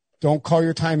 Don't call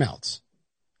your timeouts.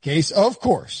 Gase, of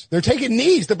course. They're taking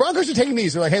knees. The Broncos are taking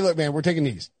knees. They're like, hey, look, man, we're taking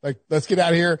knees. Let's get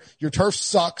out of here. Your turf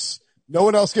sucks. No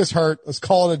one else gets hurt. Let's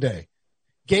call it a day.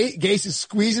 Gase is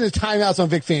squeezing the timeouts on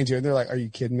Vic Fangio, and they're like, are you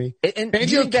kidding me? And do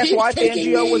you think that's why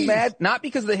Fangio was mad? Not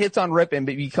because of the hits on Rippon,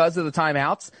 but because of the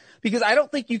timeouts. Because I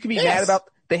don't think you can be mad about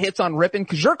the hits on Rippon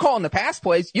because you're calling the pass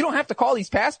plays. You don't have to call these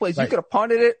pass plays. Right. You could have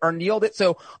punted it or kneeled it.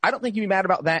 So I don't think you can be mad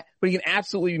about that, but you can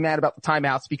absolutely be mad about the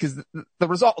timeouts because the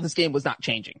result of this game was not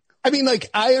changing. I mean,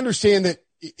 I understand that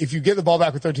if you get the ball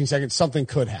back with 13 seconds, something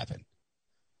could happen.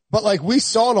 But like we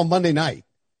saw it on Monday night,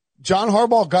 John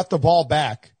Harbaugh got the ball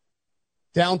back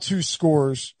down 2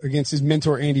 scores against his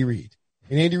mentor, Andy Reid.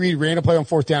 And Andy Reid ran a play on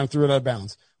 4th down and threw it out of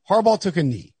bounds. Harbaugh took a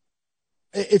knee.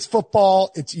 It's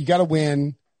football. You got to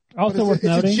win. Also worth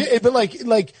noting. But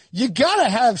like you got to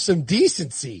have some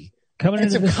decency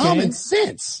and some common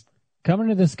sense. Coming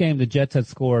into this game, the Jets had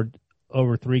scored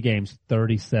over 3 games,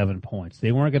 37 points.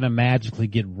 They weren't going to magically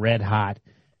get red hot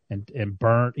and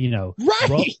burn,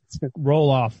 roll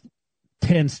off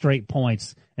 10 straight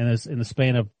points in the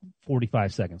span of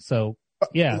 45 seconds. So,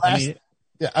 yeah.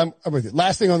 I'm with you.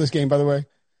 Last thing on this game, by the way,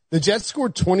 the Jets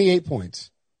scored 28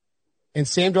 points, and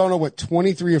Sam Darnold went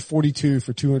 23 of 42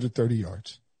 for 230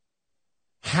 yards.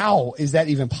 How is that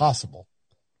even possible?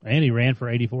 And he ran for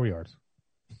 84 yards.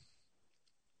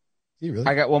 Really?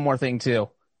 I got one more thing, too.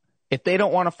 If they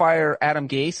don't want to fire Adam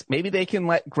Gase, maybe they can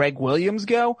let Greg Williams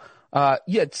go.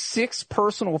 You had 6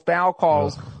 personal foul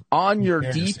calls on your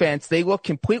defense. They look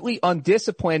completely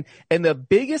undisciplined. And the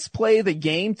biggest play of the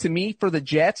game to me for the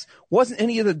Jets wasn't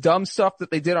any of the dumb stuff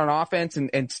that they did on offense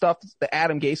and stuff that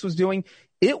Adam Gase was doing.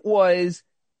 It was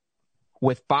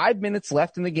with 5 minutes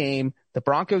left in the game. The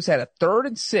Broncos had a 3rd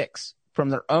and 6 from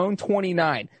their own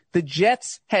 29. The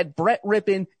Jets had Brett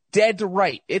Rippon dead to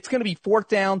right. It's going to be 4th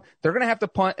down. They're going to have to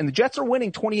punt, and the Jets are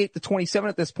winning 28-27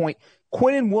 at this point.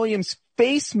 Quinnen Williams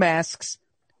face masks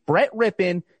Brett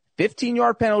Rippon,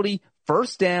 15-yard penalty,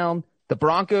 1st down. The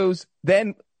Broncos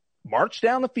then march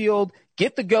down the field,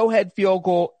 get the go-ahead field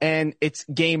goal, and it's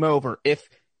game over. If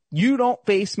you don't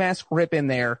face mask Rippon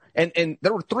there, and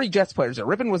there were 3 Jets players there.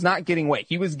 Rippon was not getting away.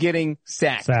 He was getting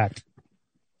sacked.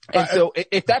 And so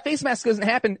if that face mask doesn't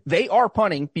happen, they are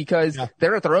punting because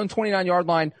they're at their own 29-yard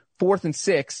line, 4th and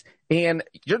 6. And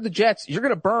you're the Jets. You're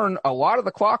going to burn a lot of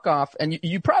the clock off, and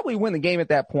you probably win the game at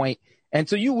that point. And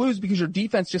so you lose because your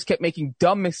defense just kept making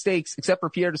dumb mistakes, except for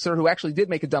Pierre Desir, who actually did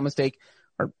make a dumb mistake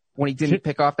when he didn't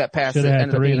pick off that pass that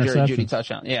ended up being a Jerry Jeudy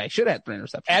touchdown. Yeah, he should have had 3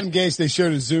 interceptions. Adam Gase, they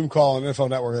showed a Zoom call on NFL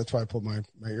Network. That's why I pulled my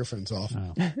earphones off.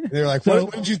 Oh. They were like,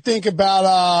 what did you think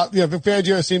about, Vic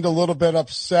Fangio seemed a little bit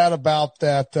upset about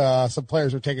that, some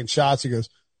players were taking shots. He goes,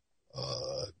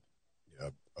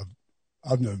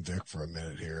 I've known Vic for a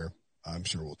minute here. I'm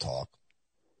sure we'll talk.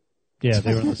 Yeah,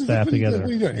 they were on the staff together. What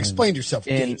are you doing? Explain yourself.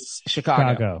 In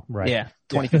Chicago. Right. Yeah,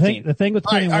 2015. The thing with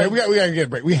all right, we got to get a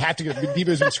break. We have to get.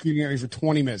 Debo's been screaming at me for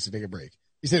 20 minutes to take a break.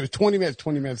 He said it was 20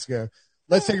 minutes ago.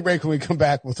 Let's take a break. When we come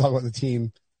back, we'll talk about the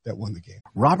team that won the game.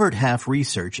 Robert Half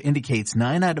research indicates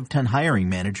 9 out of 10 hiring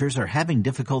managers are having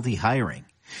difficulty hiring.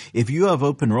 If you have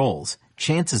open roles,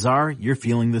 chances are you're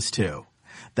feeling this too.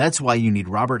 That's why you need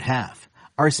Robert Half.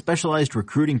 Our specialized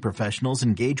recruiting professionals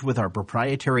engage with our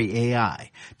proprietary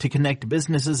AI to connect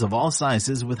businesses of all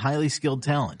sizes with highly skilled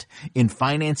talent in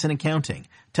finance and accounting,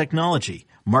 technology,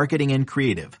 marketing and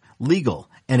creative,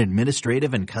 legal, and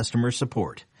administrative and customer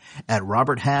support. At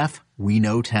Robert Half, we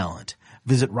know talent.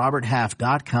 Visit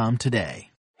roberthalf.com today.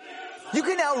 You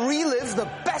can now relive the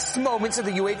best moments of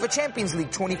the UEFA Champions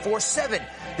League 24/7.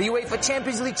 The UEFA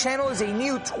Champions League channel is a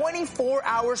new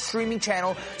 24-hour streaming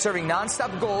channel serving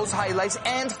non-stop goals, highlights,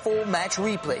 and full match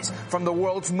replays from the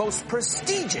world's most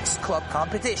prestigious club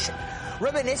competition.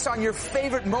 Reminisce on your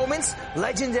favorite moments,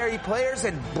 legendary players,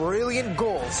 and brilliant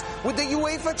goals with the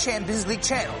UEFA Champions League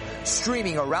channel,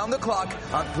 streaming around the clock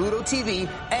on Pluto TV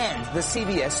and the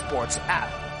CBS Sports app.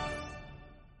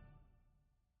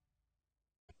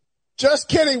 Just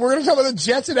kidding. We're going to talk about the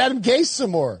Jets and Adam Gase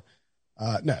some more.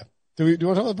 No. Do you want to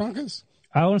talk about the Broncos?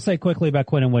 I want to say quickly about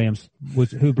Quinnen Williams,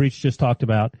 who Breach just talked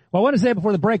about. Well, I want to say it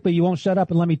before the break, but you won't shut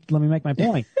up and let me make my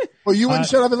point. Well, you wouldn't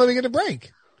shut up and let me get a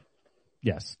break.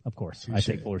 Yes, of course. I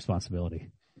take full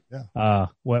responsibility. Yeah.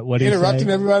 What do you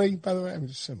interrupting everybody, by the way? I mean,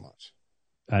 just so much.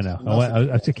 I know.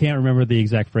 I can't remember the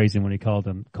exact phrasing when he called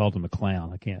him a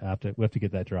clown. We have to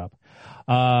get that drop.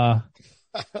 I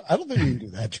don't think we can do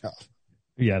that job.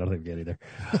 Yeah, I don't think we get either.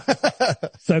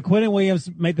 So Quinnen Williams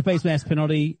made the face mask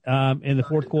penalty in the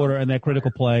 4th quarter and that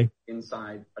critical play.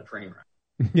 Inside a train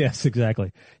wreck. Yes,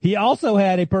 exactly. He also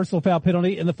had a personal foul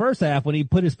penalty in the first half when he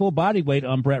put his full body weight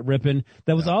on Brett Rippon.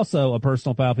 That was also a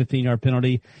personal foul, 15-yard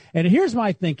penalty. And here's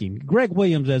my thinking. Greg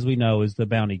Williams, as we know, is the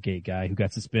Bounty Gate guy who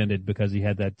got suspended because he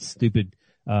had that stupid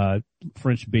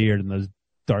French beard and those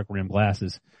dark rimmed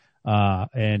glasses.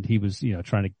 And he was,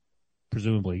 trying to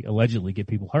presumably, allegedly get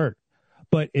people hurt.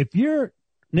 But if you're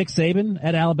Nick Saban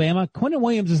at Alabama, Quinnen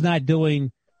Williams is not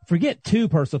doing, forget 2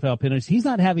 personal foul penalties. He's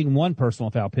not having 1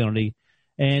 personal foul penalty.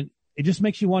 And it just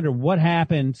makes you wonder what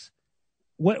happens.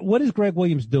 What is Greg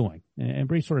Williams doing? And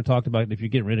Bree sort of talked about if you're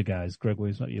getting rid of guys, Greg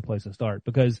Williams might be a place to start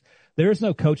because there is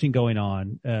no coaching going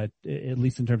on, at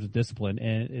least in terms of discipline.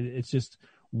 And it's just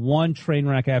one train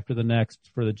wreck after the next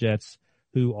for the Jets,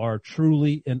 who are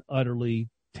truly and utterly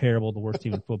terrible, the worst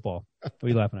team in football. What are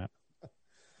you laughing at?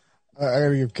 I got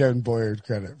to give Kevin Boyard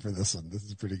credit for this one. This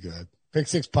is pretty good. Pick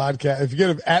Six Podcast. If you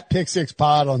get at Pick Six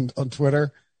Pod on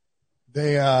Twitter,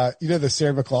 they, the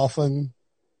Sarah McLachlan,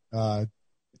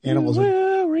 animals. You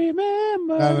will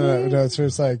remember. No. So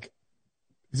it's like,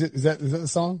 is that the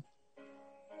song?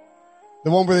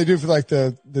 The one where they do for like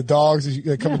the dogs,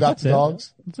 they come adopt the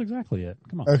dogs? That's exactly it.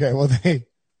 Come on. Okay. Well, they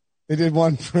did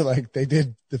one for like, they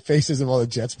did the faces of all the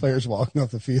Jets players walking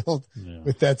off the field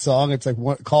with that song. It's like,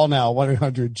 call now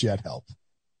 1-800-JET-HELP.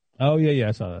 Oh yeah.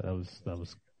 I saw that. That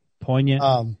was poignant.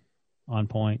 On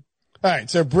point. All right.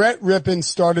 So Brett Rippon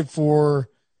started for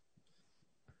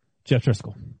Jeff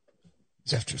Driscoll.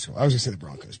 I was going to say the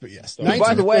Broncos, but yes. Who,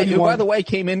 by the way,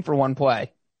 came in for one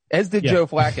play, as did Joe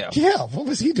Flacco. Yeah. What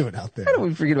was he doing out there? How do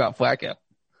we forget about Flacco?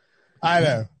 I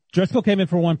know. Driscoll came in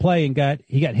for one play and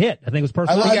he got hit. I think it was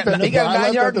personal. He got a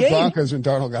 9-yard the gain. Broncos when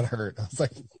Darnold got hurt. I was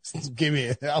like, give me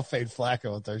it. I'll fade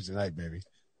Flacco on Thursday night, baby.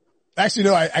 Actually,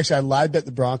 no, I lied bet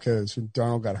the Broncos when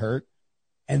Darnold got hurt.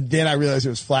 And then I realized it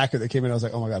was Flacco that came in. I was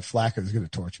like, oh my God, Flacco is going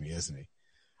to torch me, isn't he?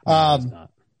 No, he's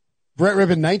not. Brett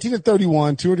Rippon,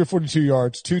 19-31, 242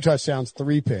 yards, 2 touchdowns,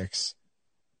 3 picks.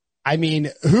 I mean,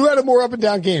 who had a more up and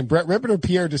down game, Brett Rippon or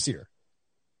Pierre Desir?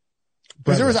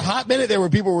 Because there was a hot minute there where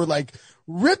people were like,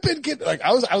 Rippon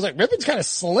I was like, Rippon's kind of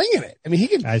slinging it. I mean, he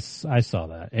can. I saw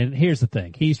that. And here's the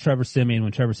thing. He's Trevor Siemian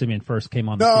when Trevor Siemian first came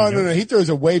on the scene. No. He throws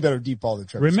a way better deep ball than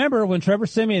Trevor. Remember when Trevor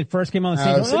Siemian first came on the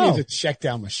scene? Siemian's a check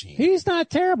down machine. He's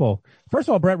not terrible. First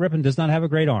of all, Brett Rippon does not have a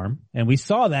great arm. And we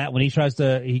saw that when he tries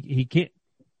to, he can't,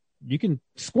 you can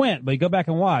squint, but you go back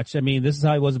and watch. I mean, this is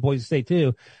how he was at Boise State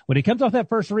too. When he comes off that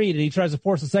first read and he tries to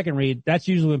force a second read, that's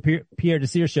usually when Pierre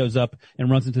Desir shows up and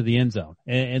runs into the end zone.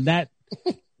 And that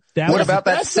what about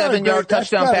that 7-yard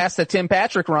touchdown pass to Tim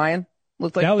Patrick, Ryan?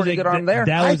 Looked like a pretty good arm there.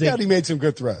 I thought he made some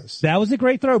good throws. That was a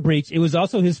great throw, Breach. It was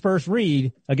also his first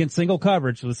read against single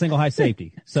coverage with a single high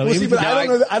safety. So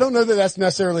I don't know that that's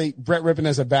necessarily Brett Rippon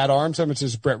has a bad arm so much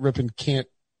as Brett Rippon can't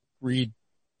read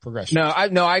progression.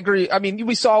 No, I agree. I mean,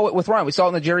 we saw it with Ryan. We saw it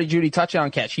in the Jerry Jeudy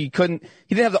touchdown catch. He didn't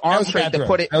have the arm strength to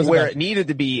put it where it needed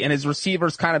to be, and his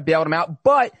receivers kind of bailed him out.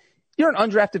 But you're an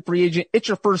undrafted free agent. It's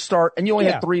your first start, and you only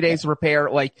had 3 days to prepare.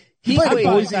 Like, he played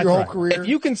Boise your whole career. If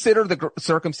you consider the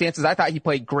circumstances, I thought he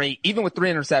played great, even with 3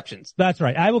 interceptions. That's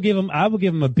right. I will give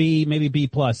him a B, maybe B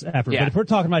plus after. Yeah. But if we're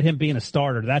talking about him being a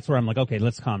starter, that's where I'm like, okay,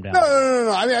 let's calm down.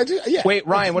 No. I mean, Wait,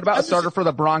 Ryan, what about a starter for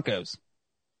the Broncos?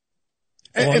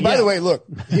 And by the way, look,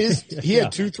 he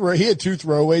had two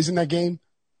throwaways in that game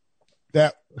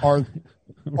that are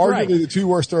arguably the 2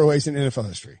 worst throwaways in NFL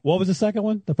history. What was the second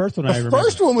one? The first one I remember. The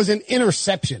first one was an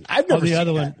interception. I've never seen the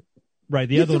other that. one. Right.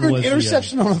 The other one was an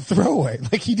interception on a throwaway.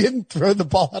 Like, he didn't throw the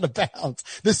ball out of bounds.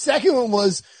 The second one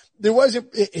was,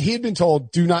 he had been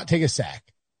told, do not take a sack.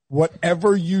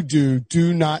 Whatever you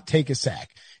do not take a sack.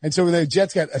 And so when the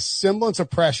Jets got a semblance of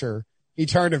pressure, he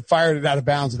turned and fired it out of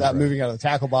bounds without moving out of the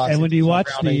tackle box. And when you watch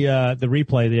the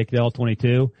replay, the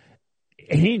L22,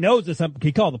 he knows this.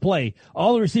 He called the play.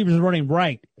 All the receivers are running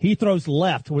right. He throws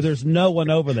left where there's no one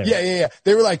over there. Yeah.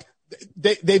 They were like,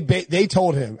 they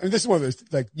told him, and this is one of those,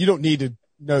 like, you don't need to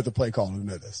know the play call to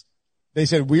know this. They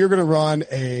said, we are going to run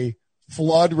a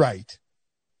flood right.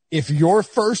 If your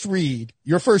first read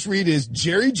is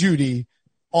Jerry Jeudy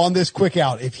on this quick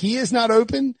out. If he is not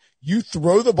open, you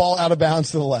throw the ball out of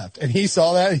bounds to the left. And he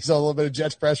saw that. He saw a little bit of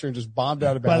Jets pressure and just bombed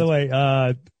out of bounds. By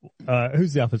the way,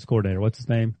 who's the offensive coordinator? What's his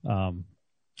name?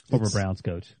 Former Browns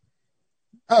coach.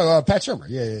 Pat Shurmur.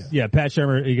 Yeah, Pat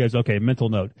Shurmur. He goes, okay, mental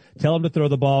note. Tell him to throw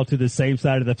the ball to the same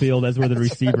side of the field as where the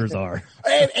receivers are.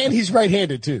 And he's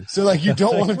right-handed too. So, like, you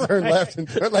don't want to turn left and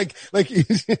throw, like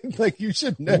you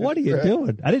should know. What are you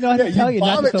doing? I didn't know how to tell you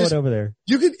not to throw it over there.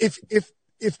 You could,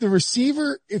 if the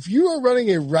receiver, if you are running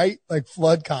a right, like,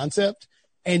 flood concept,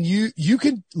 and you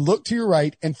can look to your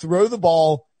right and throw the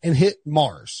ball and hit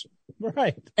Mars.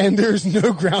 Right. And there's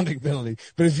no grounding penalty.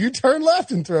 But if you turn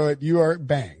left and throw it, you are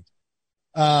banged.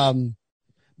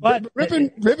 But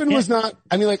Rippon was not,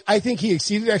 I mean, like, I think he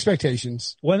exceeded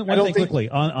expectations. One thing quickly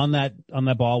on that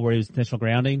ball where he was intentional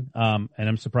grounding, and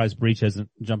I'm surprised Breach isn't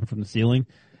jumping from the ceiling.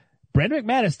 Brandon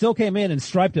McManus still came in and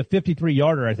striped a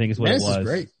 53-yarder, I think is what it was. Is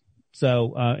great.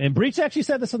 So, and Breach actually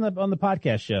said this on the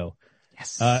podcast show.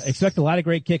 Yes. Expect a lot of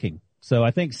great kicking. So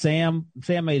I think Sam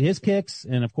made his kicks,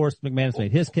 and of course McManus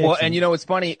made his kicks. Well, and you know what's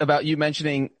funny about you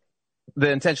mentioning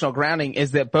the intentional grounding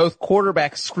is that both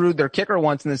quarterbacks screwed their kicker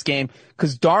once in this game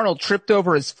because Darnold tripped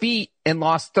over his feet and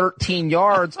lost 13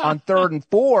 yards on 3rd and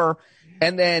 4,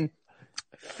 and then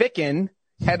Ficken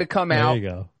had to come There out you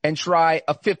go. and try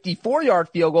a 54-yard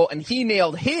field goal, and he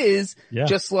nailed his,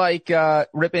 just like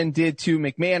Rippon did to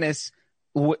McManus,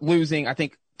 losing, I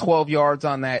think, 12 yards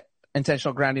on that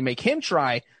intentional ground to make him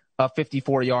try a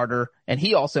 54-yarder, and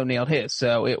he also nailed his.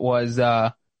 So it was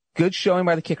good showing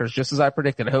by the kickers, just as I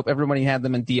predicted. I hope everybody had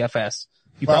them in DFS.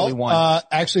 You probably won.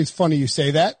 Actually, it's funny you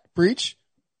say that, Breach.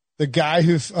 The guy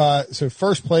who, so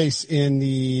first place in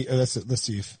the, let's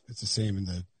see if it's the same in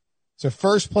the, so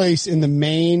first place in the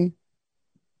main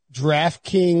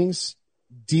DraftKings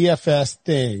DFS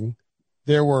thing,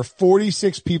 there were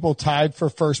 46 people tied for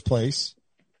first place.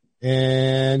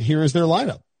 And here is their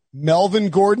lineup. Melvin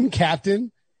Gordon,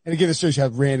 captain. And again, this shows you how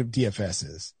random DFS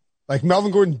is. Like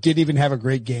Melvin Gordon didn't even have a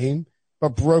great game,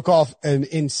 but broke off an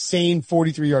insane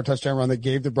 43-yard touchdown run that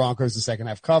gave the Broncos the second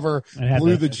half cover,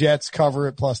 blew the Jets cover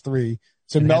at +3.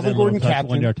 So Melvin Gordon,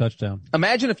 captain. 1-yard touchdown.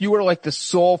 Imagine if you were like the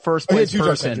sole first place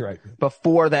person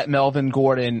before that Melvin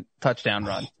Gordon touchdown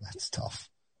run. That's tough.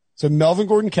 So Melvin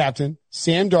Gordon, captain,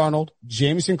 Sam Darnold,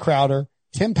 Jamison Crowder,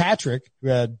 Tim Patrick, who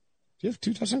had, do you have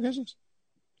 2 touchdown catches?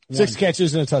 6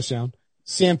 catches and a touchdown.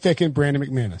 Sam Ficken, Brandon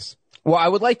McManus. Well, I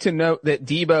would like to note that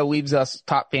Debo leaves us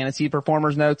top fantasy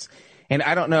performers notes. And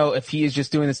I don't know if he is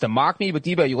just doing this to mock me, but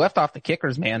Debo, you left off the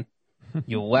kickers, man.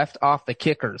 You left off the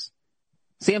kickers.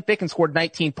 Sam Ficken scored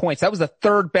 19 points. That was the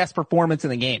 3rd best performance in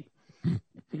the game.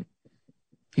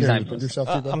 He's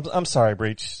I'm sorry,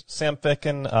 Breach. Sam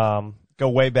Ficken, go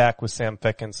way back with Sam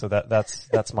Ficken, so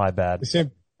that's my bad. Is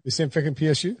Sam Ficken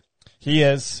PSU? He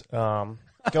is. Go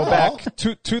back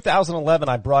to 2011.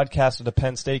 I broadcasted a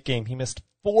Penn State game. He missed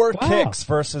 4 kicks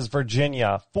versus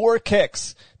Virginia. 4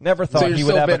 kicks. Never thought he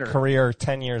would have a career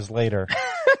 10 years later.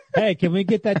 Hey, can we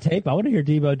get that tape? I want to hear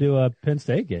Debo do a Penn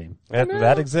State game.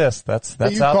 That exists. That's out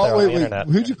there on the internet.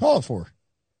 Who'd you call it for?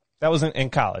 That was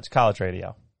in college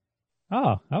radio.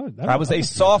 Oh, I was a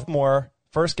sophomore.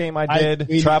 First game I did,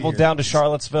 traveled down to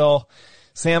Charlottesville.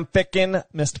 Sam Ficken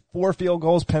missed 4 field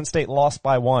goals. Penn State lost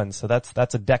by 1. So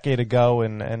that's a decade ago.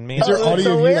 And me. Is there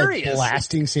audio of you like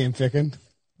blasting Sam Ficken?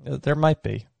 There might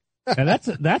be. And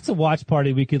that's a watch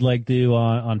party we could like do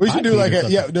on. We should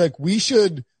do we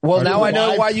should. Well, now I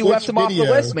know why you left him off the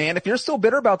list, man. If you're still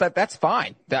bitter about that, that's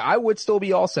fine. That I would still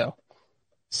be also.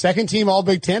 Second team All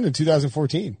Big Ten in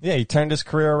 2014. Yeah, he turned his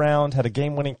career around, had a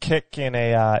game-winning kick in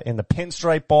the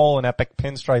Pinstripe Bowl, an epic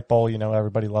Pinstripe Bowl. You know,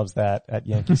 everybody loves that at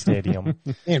Yankee Stadium.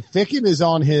 And Ficken is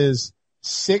on his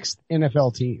 6th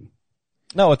NFL team.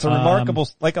 No, it's a remarkable,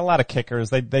 like a lot of kickers,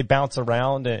 they bounce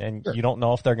around and you don't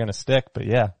know if they're going to stick, but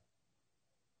yeah.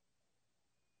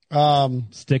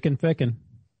 Stick and Ficken.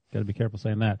 Got to be careful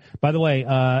saying that. By the way,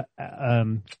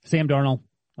 Sam Darnold,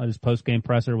 his post-game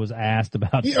presser was asked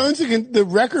about. He owns the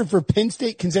record for Penn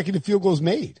State consecutive field goals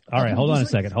made. All right, hold on a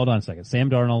second. Sam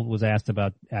Darnold was asked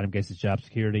about Adam Gase's job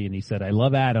security, and he said, "I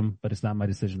love Adam, but it's not my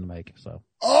decision to make." So.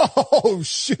 Oh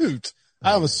shoot!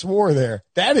 I almost swore there.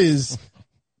 That is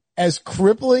as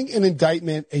crippling an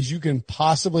indictment as you can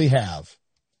possibly have.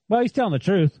 Well, he's telling the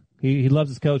truth. He loves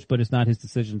his coach, but it's not his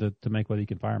decision to make whether he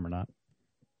can fire him or not.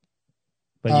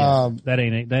 But yeah, that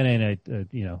ain't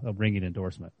a ringing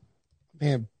endorsement.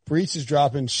 Man, Breach is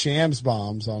dropping Shams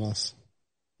bombs on us.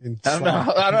 I don't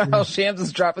know how Shams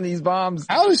is dropping these bombs.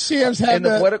 How does Shams have in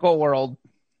the political world?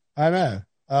 I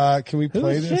know. Can we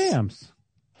play Who's this? Shams?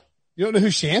 You don't know who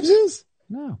Shams is?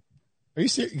 No. Are you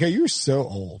serious? Okay, you're so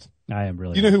old. I am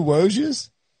really. You know who Woj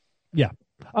is? Yeah.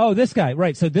 Oh, this guy.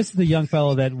 Right. So this is the young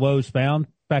fellow that Woj found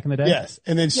back in the day? Yes.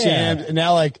 And then Shams, and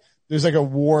now there's a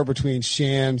war between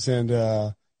Shams and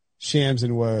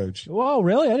Woj. Whoa,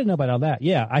 really? I didn't know about all that.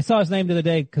 Yeah. I saw his name the other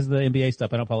day because of the NBA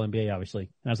stuff. I don't follow NBA, obviously.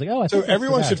 And I was like, oh, so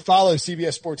everyone should follow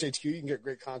CBS Sports HQ. You can get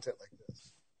great content like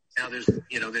this. Now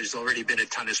there's already been a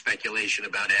ton of speculation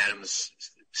about Adams'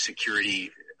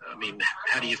 security. I mean,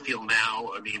 how do you feel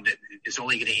now? I mean, it's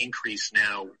only going to increase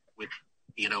now with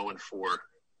 0-4.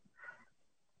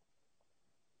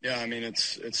 Yeah, I mean,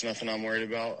 it's nothing I'm worried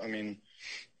about. I mean,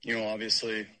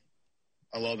 obviously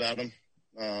I love Adam,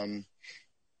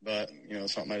 but,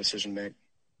 it's not my decision to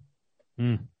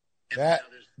make.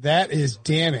 That is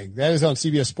damning. That is on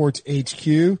CBS Sports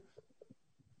HQ.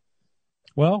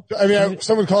 Well, I mean,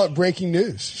 someone would call it breaking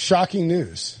news, shocking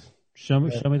news. Show me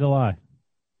the lie.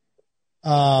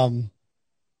 Sorry,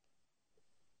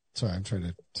 I'm trying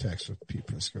to text with Pete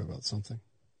Prisco about something.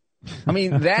 I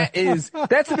mean,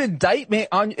 that's an indictment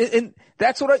on, and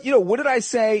that's what what did I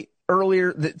say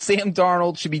earlier, that Sam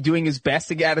Darnold should be doing his best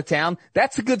to get out of town?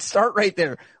 That's a good start right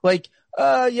there. Like,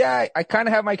 yeah, I kind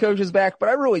of have my coach's back, but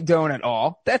I really don't at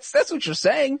all. That's what you're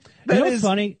saying. It's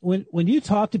funny when you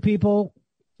talk to people,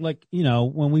 like,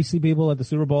 when we see people at the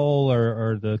Super Bowl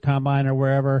or the Combine or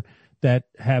wherever, that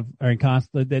have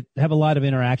a lot of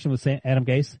interaction with Adam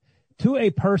Gase. To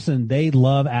a person, they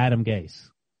love Adam Gase.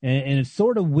 And it's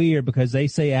sort of weird because they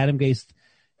say Adam Gase,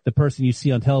 the person you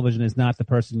see on television, is not the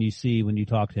person you see when you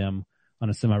talk to him on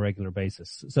a semi-regular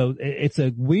basis. So it's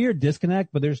a weird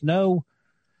disconnect, but there's no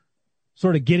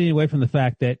sort of getting away from the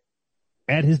fact that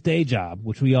at his day job,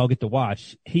 which we all get to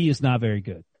watch, he is not very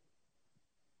good.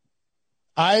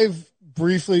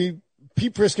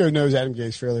 Pete Prisco knows Adam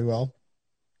Gase fairly well.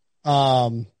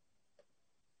 And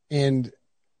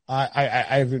I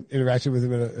haven't interacted with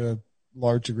him in a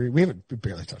large degree. We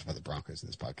barely talked about the Broncos in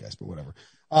this podcast, but whatever.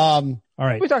 All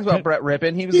right. We talked about Brett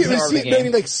Rippon. He was the star of the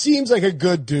game. Like, seems like a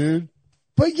good dude,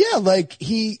 but yeah, like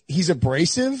he's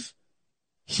abrasive.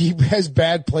 He has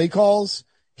bad play calls.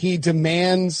 He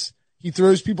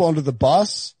throws people under the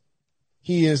bus.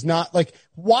 He is not like,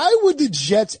 why would the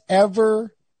Jets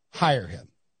ever hire him?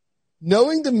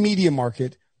 Knowing the media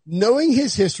market, knowing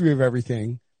his history of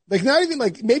everything, like not even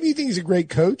like, maybe you think he's a great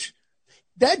coach.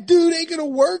 That dude ain't going to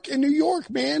work in New York,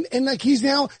 man. And like he's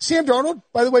now, Sam Darnold,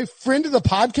 by the way, friend of the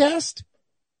podcast.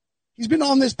 He's been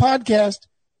on this podcast.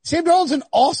 Sam Darnold's an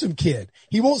awesome kid.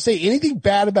 He won't say anything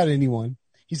bad about anyone.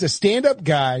 He's a stand-up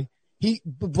guy. He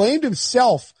blamed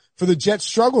himself for the Jets'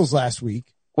 struggles last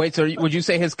week. Wait, so would you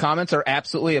say his comments are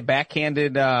absolutely a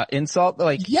backhanded insult?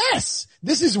 Like, yes,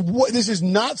 this is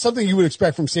not something you would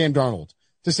expect from Sam Darnold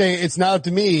to say. It's not up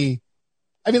to me.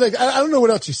 I mean, like, I don't know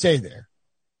what else you say there.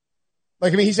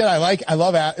 Like, I mean, he said, I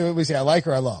love. We say I like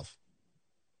or I love.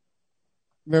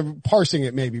 Remember parsing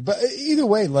it maybe, but either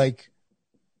way, like,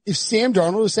 if Sam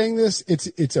Darnold is saying this,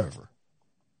 it's over.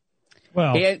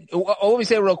 Well, let me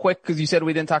say real quick, because you said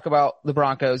we didn't talk about the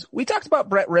Broncos. We talked about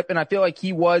Brett Rippon. I feel like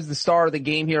he was the star of the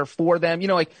game here for them. You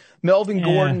know, like Melvin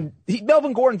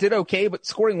Gordon did okay, but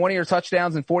scoring 1-year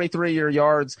touchdowns and 43-year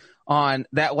yards on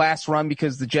that last run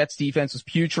because the Jets defense was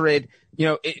putrid. You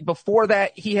know, before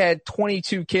that, he had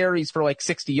 22 carries for like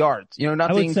 60 yards. You know,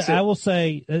 nothing. I will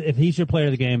say, if he's your player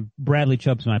of the game, Bradley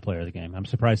Chubb's my player of the game. I'm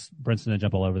surprised Brinson didn't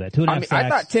jump all over that. 2.5 sacks. I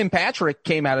thought Tim Patrick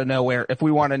came out of nowhere. If we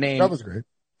want to name, that was great.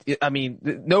 I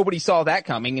mean, nobody saw that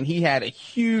coming, and he had a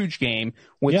huge game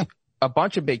with a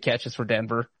bunch of big catches for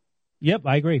Denver. Yep,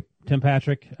 I agree. Tim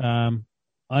Patrick, undrafted.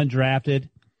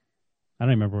 I don't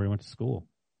remember where he went to school.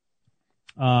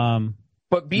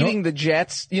 But beating the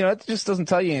Jets, you know, it just doesn't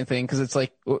tell you anything because it's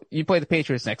like you play the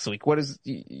Patriots next week. What is,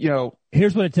 you know?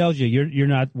 Here's what it tells you: you're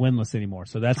not winless anymore.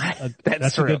 So that's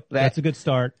a good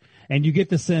start, and you get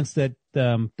the sense that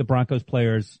the Broncos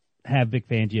players have Vic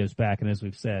Fangio's back, and as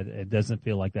we've said, it doesn't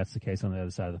feel like that's the case on the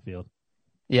other side of the field.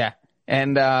 Yeah,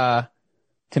 and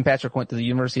Tim Patrick went to the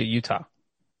University of Utah.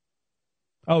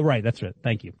 Oh, right, that's right.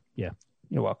 Thank you. Yeah,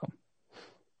 you're welcome.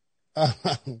 All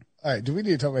right, do we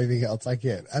need to talk about anything else? I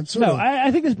can't. I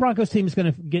think this Broncos team is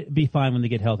going to be fine when they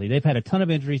get healthy. They've had a ton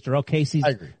of injuries. Darrell Casey's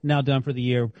now done for the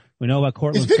year. We know about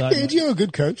Cortland Sutton. Is Vic Fangio a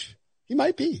good coach? He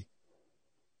might be.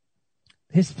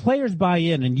 His players buy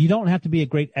in, and you don't have to be a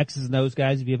great X's and O's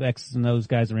guys if you have X's and O's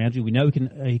guys around you. We know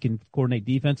he can coordinate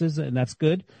defenses, and that's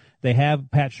good. They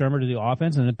have Pat Shurmur to do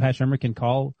offense, and then Pat Shurmur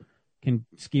can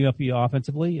scheme up you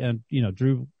offensively. And, you know,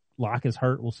 Drew Lock is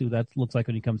hurt. We'll see what that looks like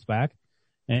when he comes back.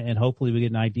 And hopefully we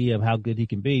get an idea of how good he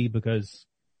can be because,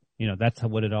 you know, that's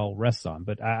what it all rests on.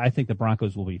 But I think the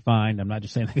Broncos will be fine. I'm not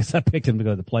just saying that because I picked them to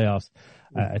go to the playoffs.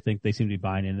 I think they seem to be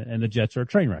fine. And the Jets are a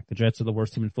train wreck. The Jets are the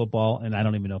worst team in football, and I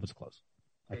don't even know if it's close.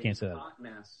 I can't say that. Hot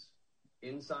mess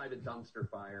inside a dumpster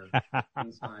fire,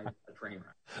 inside a train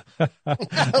wreck.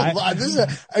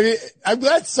 I'm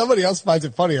glad somebody else finds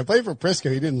it funny. I played for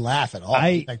Prisco. He didn't laugh at all.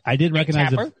 I didn't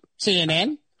recognize it.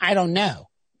 CNN? I don't know.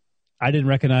 I didn't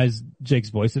recognize Jake's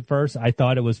voice at first. I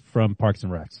thought it was from Parks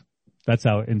and Recs. That's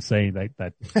how insane that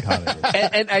comment is.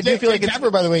 and I do feel like Tapper,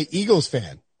 by the way, Eagles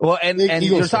fan. Well, and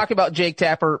you're talking about Jake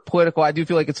Tapper, political. I do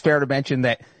feel like it's fair to mention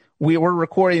that we were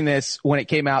recording this when it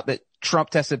came out that Trump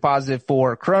tested positive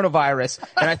for coronavirus.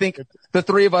 And I think the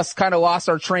three of us kind of lost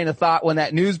our train of thought when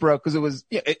that news broke because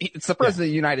it's the president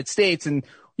of the United States. And,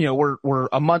 you know, we're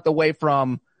a month away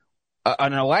from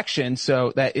an election.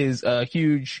 So that is a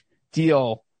huge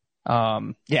deal.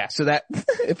 So that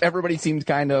if everybody seemed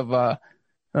kind of, I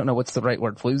don't know what's the right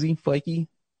word, flaky.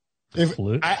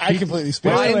 I completely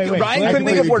spaced. Ryan couldn't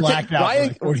think of where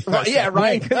Ryan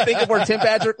couldn't think of where Tim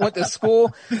Patrick went to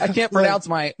school. I can't pronounce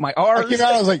my R's. I came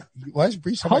out, I was like, why is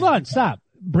Breach? Hold on, stop.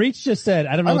 Breach just said,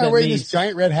 I don't know what that wearing means. This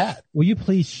giant red hat. Will you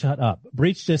please shut up?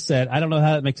 Breach just said, I don't know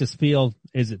how that makes us feel.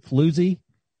 Is it floozy?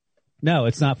 No,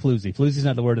 it's not floozy. Floozy's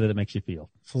not the word that it makes you feel.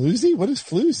 Floozy? What is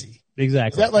floozy?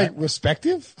 Exactly. Is that like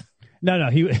respective?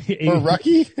 No, he or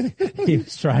Rucky? He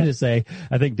was trying to say,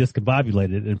 I think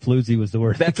discombobulated, and floozy was the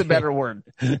word. That's a better word.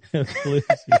 Floozy.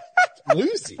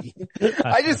 Floozy.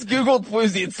 I just Googled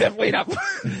floozy. It's definitely not.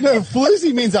 No,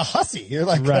 floozy means a hussy. You're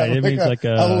like, right. It means like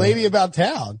a lady about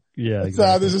town. Yeah.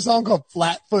 Exactly. There's a song called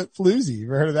Flatfoot Floozy. You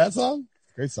ever heard of that song?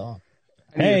 Great song.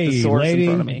 Hey,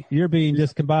 lady, you're being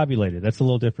discombobulated. That's a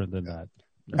little different than that.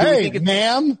 Hey,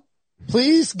 ma'am,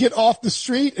 please get off the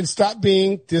street and stop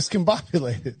being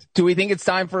discombobulated. Do we think it's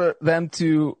time for them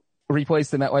to replace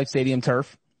the MetLife Stadium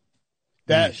turf?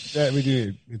 That we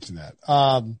do mention that.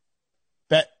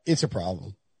 That it's a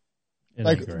problem.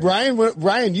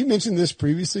 Ryan, you mentioned this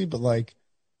previously, but like,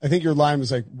 I think your line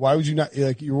was like, why would you not,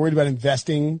 like, you're worried about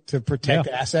investing to protect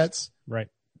assets? Right.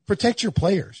 Protect your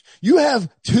players. You have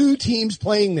 2 teams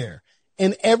playing there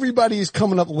and everybody is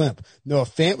coming up limp. Noah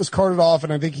Fant was carted off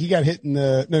and I think he got hit in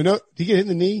the, did he get hit in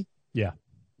the knee? Yeah.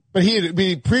 But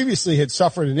he previously had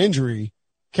suffered an injury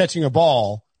catching a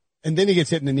ball and then he gets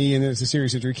hit in the knee and then it's a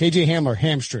serious injury. KJ Hamler,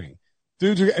 hamstring.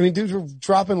 Dudes were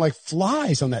dropping like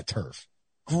flies on that turf.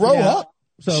 Grow up.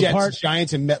 So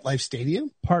Giants and MetLife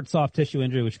Stadium. Part soft tissue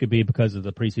injury, which could be because of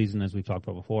the preseason, as we've talked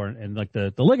about before, and like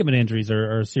the ligament injuries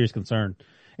are a serious concern.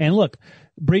 And look,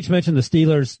 Breach mentioned the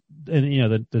Steelers and, you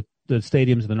know, the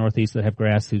stadiums in the Northeast that have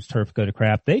grass whose turf go to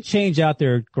crap. They change out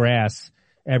their grass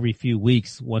every few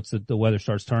weeks once the weather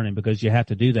starts turning because you have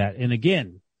to do that. And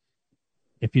again,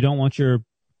 if you don't want your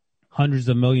hundreds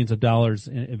of millions of dollars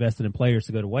invested in players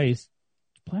to go to waste,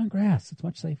 play on grass. It's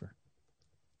much safer.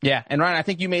 Yeah. And Ryan, I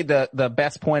think you made the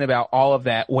best point about all of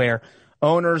that, where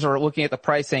owners are looking at the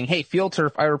price saying, hey, field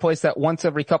turf, I replace that once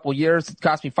every couple years. It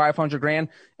costs me $500,000.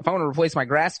 If I want to replace my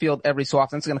grass field every so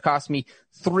often, it's going to cost me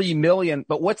 $3 million.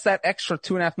 But what's that extra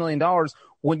 $2.5 million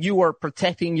when you are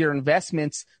protecting your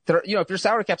investments that are, you know, if your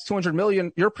salary cap's $200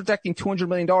 million, you're protecting $200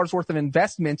 million worth of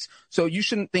investments. So you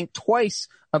shouldn't think twice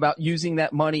about using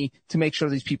that money to make sure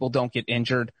these people don't get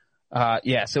injured. So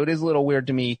it is a little weird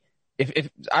to me.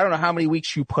 If I don't know how many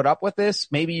weeks you put up with this,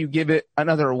 maybe you give it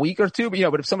another week or two,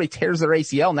 but if somebody tears their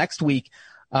ACL next week,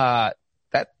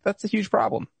 that's a huge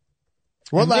problem.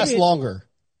 What lasts longer?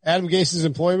 Adam Gase's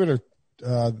employment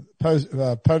or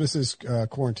POTUS's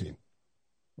quarantine?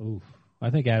 Ooh,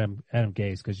 I think Adam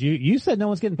Gase, because you said no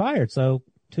one's getting fired, so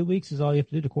 2 weeks is all you have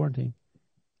to do to quarantine.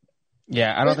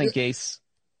 Yeah, I don't think Gase.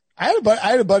 I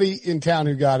had a buddy in town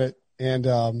who got it, and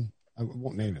I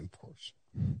won't name him, of course.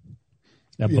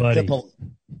 Buddy.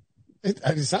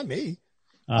 It's not me.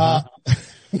 Uh-huh.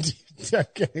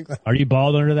 Are you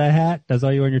bald under that hat? That's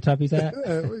all you wear in your Tuffy's hat? What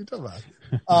are you talking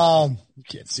about? You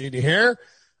can't see any hair.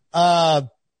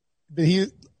 But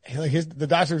the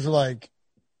doctors were like,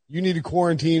 you need to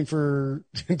quarantine for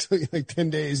until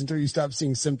 10 days until you stop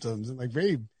seeing symptoms, and like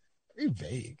very, very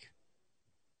vague.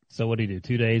 So what did he do?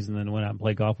 2 days and then went out and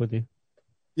played golf with you?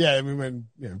 Yeah, we went,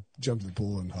 jumped in the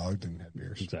pool and hugged and had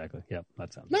beers. Exactly. Yep,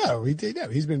 that sounds. No, he did. No,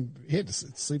 he had to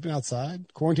sleeping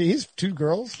outside, quarantine. He's 2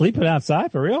 girls. Sleeping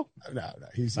outside for real? No.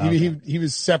 He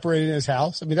was separated in his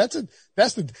house. I mean, that's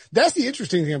the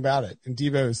interesting thing about it. And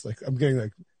Debo is like, I'm getting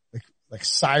like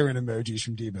siren emojis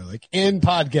from Debo, like end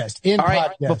podcast. All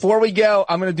right, before we go,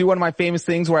 I'm going to do one of my famous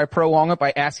things where I prolong it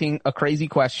by asking a crazy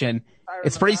question.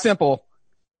 It's pretty simple.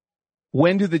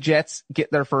 When do the Jets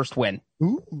get their first win?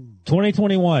 Ooh.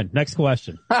 2021. Next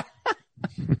question. I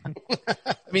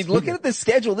mean, looking at the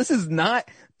schedule, this is not.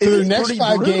 So the next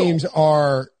 5 brutal. Games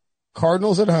are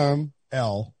Cardinals at home,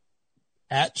 L.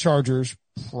 At Chargers,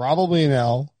 probably an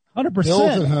L. 100%.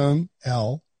 Bills at home,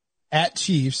 L. At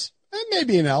Chiefs,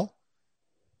 maybe an L.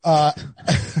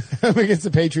 Against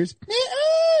the Patriots,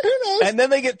 who knows? And then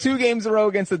they get 2 games in a row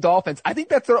against the Dolphins. I think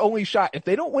that's their only shot. If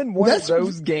they don't win one of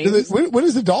those games. When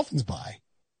does the Dolphins bye?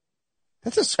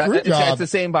 That's a screw job. It's the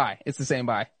same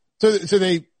bye. So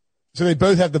they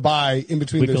both have the bye in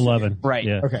between week those 11. Games. Right.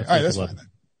 Yeah, okay. All right. That's 11. Fine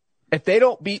then. If they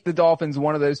don't beat the Dolphins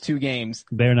one of those 2 games,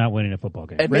 they're not winning a football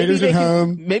game. Raiders at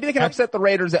home. Maybe they can upset the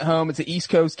Raiders at home. It's an East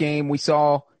Coast game. We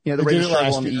saw, the Raiders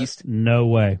struggle in the East. No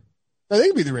way. No, they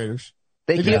can beat the Raiders.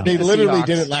 They literally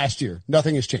did it last year.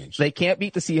 Nothing has changed. They can't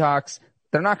beat the Seahawks.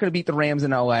 They're not going to beat the Rams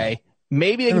in LA.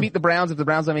 Maybe they can beat the Browns if the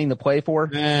Browns have anything to play for.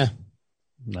 Nah.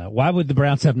 No. Why would the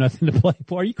Browns have nothing to play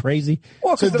for? Are you crazy?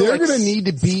 Well, so they're going to need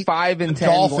to beat 5 and 10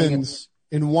 Dolphins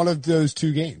in one of those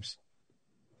 2 games,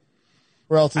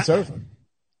 or else it's over.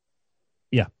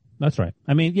 Yeah, that's right.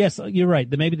 I mean, yes, you're right.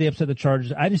 Maybe they upset the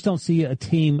Chargers. I just don't see a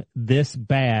team this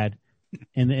bad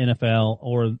in the NFL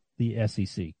or the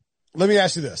SEC. Let me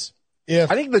ask you this. I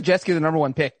think the Jets get the number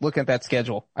 1 pick. Look at that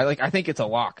schedule. I think it's a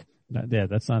lock. Yeah,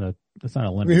 that's not a limit.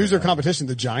 I mean, who's their competition?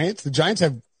 The Giants? The Giants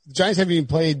haven't even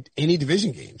played any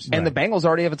division games. And the Bengals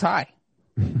already have a tie.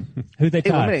 Who'd they tie?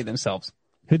 They eliminated themselves.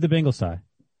 Who'd the Bengals tie?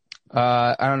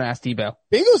 I don't know. Ask Debo.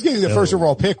 Bengals getting the first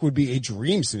overall pick would be a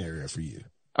dream scenario for you.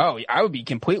 Oh, I would be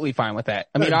completely fine with that.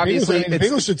 I mean, obviously, the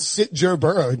Bengals should sit Joe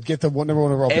Burrow and get the number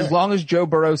 1 overall pick. As long as Joe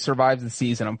Burrow survives the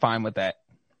season, I'm fine with that.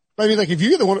 I mean, like, if you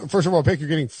get the first overall pick, you're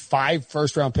getting 5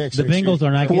 first-round picks. The Bengals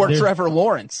are not for Trevor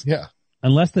Lawrence. Yeah.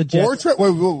 Unless the Jets. Wait,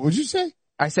 what did you say?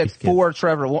 I said for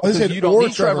Trevor Lawrence. Because you don't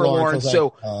need Trevor Lawrence,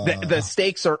 so the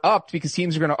stakes are upped because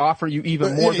teams are going to offer you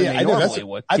even more than they normally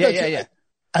would. Yeah.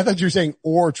 I thought you were saying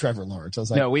or Trevor Lawrence. I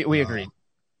was like, no, we agreed.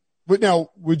 But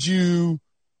now, let me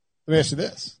ask you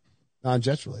this,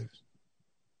 non-Jets related.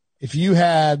 If you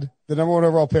had the number 1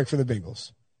 overall pick for the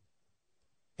Bengals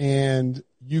and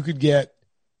you could get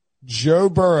Joe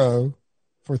Burrow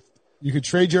you could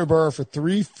trade Joe Burrow for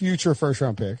 3 future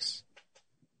first-round picks,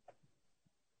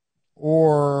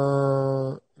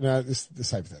 or this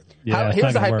hypothetical. Yeah,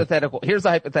 here's a hypothetical. Here's a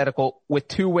hypothetical with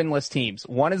 2 winless teams.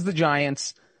 One is the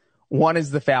Giants, one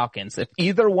is the Falcons. If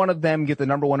either one of them get the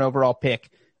number 1 overall pick,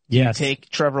 you take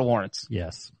Trevor Lawrence.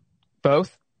 Yes.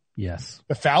 Both? Yes.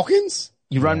 The Falcons?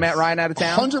 You run Matt Ryan out of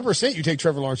town? 100% you take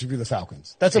Trevor Lawrence if you're the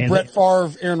Falcons. That's a Brett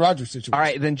Favre, Aaron Rodgers situation. All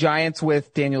right, then Giants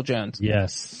with Daniel Jones.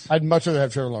 Yes. I'd much rather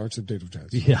have Trevor Lawrence than Daniel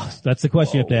Jones. Yeah, that's the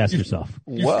question you have to ask yourself.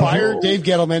 You fire Dave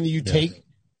Gettleman, you take...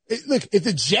 Look, if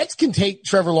the Jets can take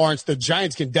Trevor Lawrence, the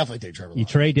Giants can definitely take Trevor Lawrence. You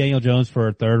trade Daniel Jones for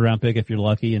a 3rd-round pick if you're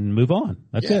lucky and move on.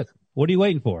 That's it. What are you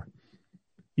waiting for?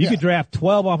 You could draft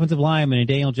 12 offensive linemen and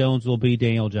Daniel Jones will be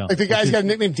Daniel Jones. Like the guy's got a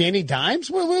nickname Danny Dimes?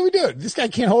 What are we doing? This guy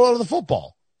can't hold on to the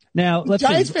football. Now,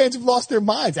 Giants fans have lost their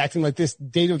minds acting like this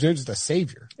Daniel Jones is the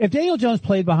savior. If Daniel Jones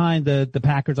played behind the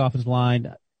Packers offensive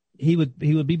line, he would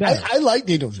be better. I like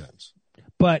Daniel Jones.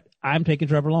 But I'm taking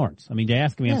Trevor Lawrence. I mean, you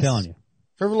ask me, I'm telling you.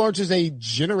 Trevor Lawrence is a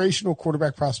generational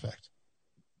quarterback prospect.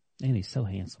 And he's so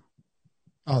handsome.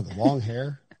 Oh, the long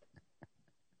hair.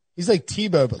 He's like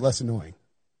Tebow, but less annoying.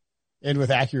 And with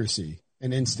accuracy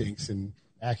and instincts and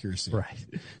accuracy. Right.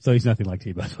 So he's nothing like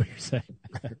Tebow, that's what you're saying.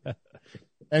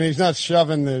 And he's not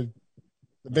shoving the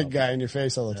big guy in your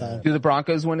face all the time. Do the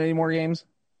Broncos win any more games?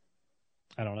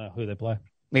 I don't know who they play.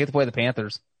 They get to play the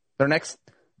Panthers. Their next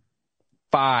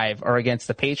 5 are against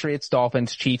the Patriots,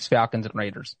 Dolphins, Chiefs, Falcons, and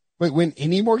Raiders. Wait, win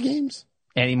any more games?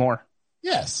 Any more?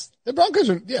 Yes. The Broncos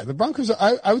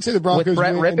are, I would say the Broncos with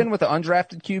Brett Rippon with the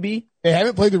undrafted QB? They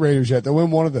haven't played the Raiders yet. They'll win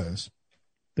one of those.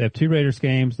 They have 2 Raiders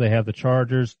games. They have the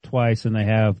Chargers twice, and they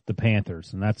have the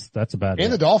Panthers, and that's about it.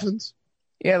 And the Dolphins.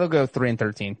 Yeah, they'll go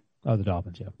 3-13. Oh, the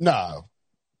Dolphins, yeah. No.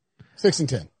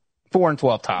 6-10.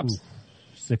 4-12 tops. Ooh,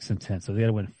 6-10. So they got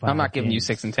to win 5. I'm not giving games.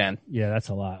 you 6-10. Yeah, that's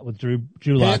a lot. With Drew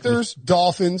Lock. Panthers,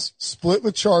 Dolphins, split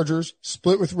with Chargers,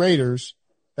 split with Raiders.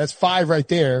 That's 5 right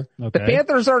there. Okay. The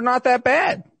Panthers are not that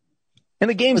bad. And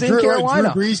the game's in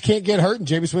Carolina. Drew Brees can't get hurt, and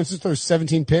Jameis Winston throws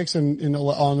 17 picks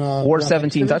or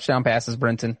 17 touchdown passes,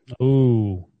 Brenton.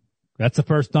 Ooh, that's the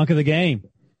first dunk of the game.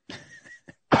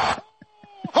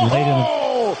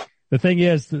 The thing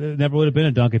is, it never would have been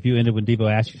a dunk if you ended when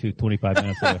Devo asked you to 25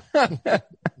 minutes ago.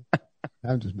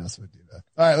 I'm just messing with you, though.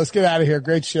 All right, let's get out of here.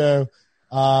 Great show.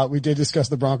 We did discuss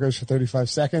the Broncos for 35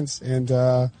 seconds. And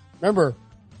remember,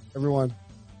 everyone,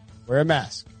 wear a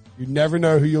mask. You never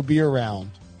know who you'll be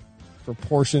around for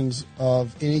portions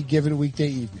of any given weekday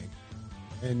evening.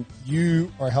 And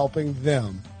you are helping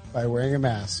them by wearing a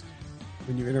mask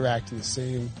when you interact in the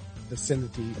same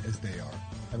vicinity as they are.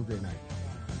 Have a great night.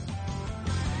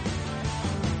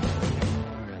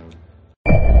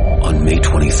 On May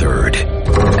 23rd.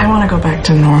 I want to go back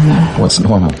to normal. What's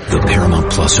normal? The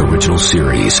Paramount Plus original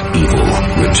series, Evil,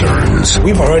 returns.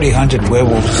 We've already hunted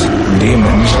werewolves and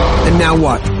demons. And now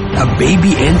what? A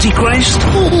baby Antichrist?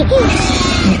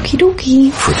 Okie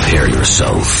dokie. Prepare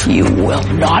yourself. You will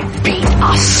not beat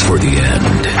us. For the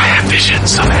end. I have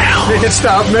visions of hell. Make it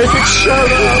stop. Make it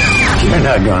shut up. You're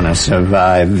not gonna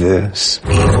survive this.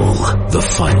 Evil, the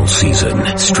final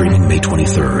season. Streaming May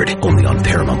 23rd. Only on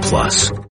Paramount Plus.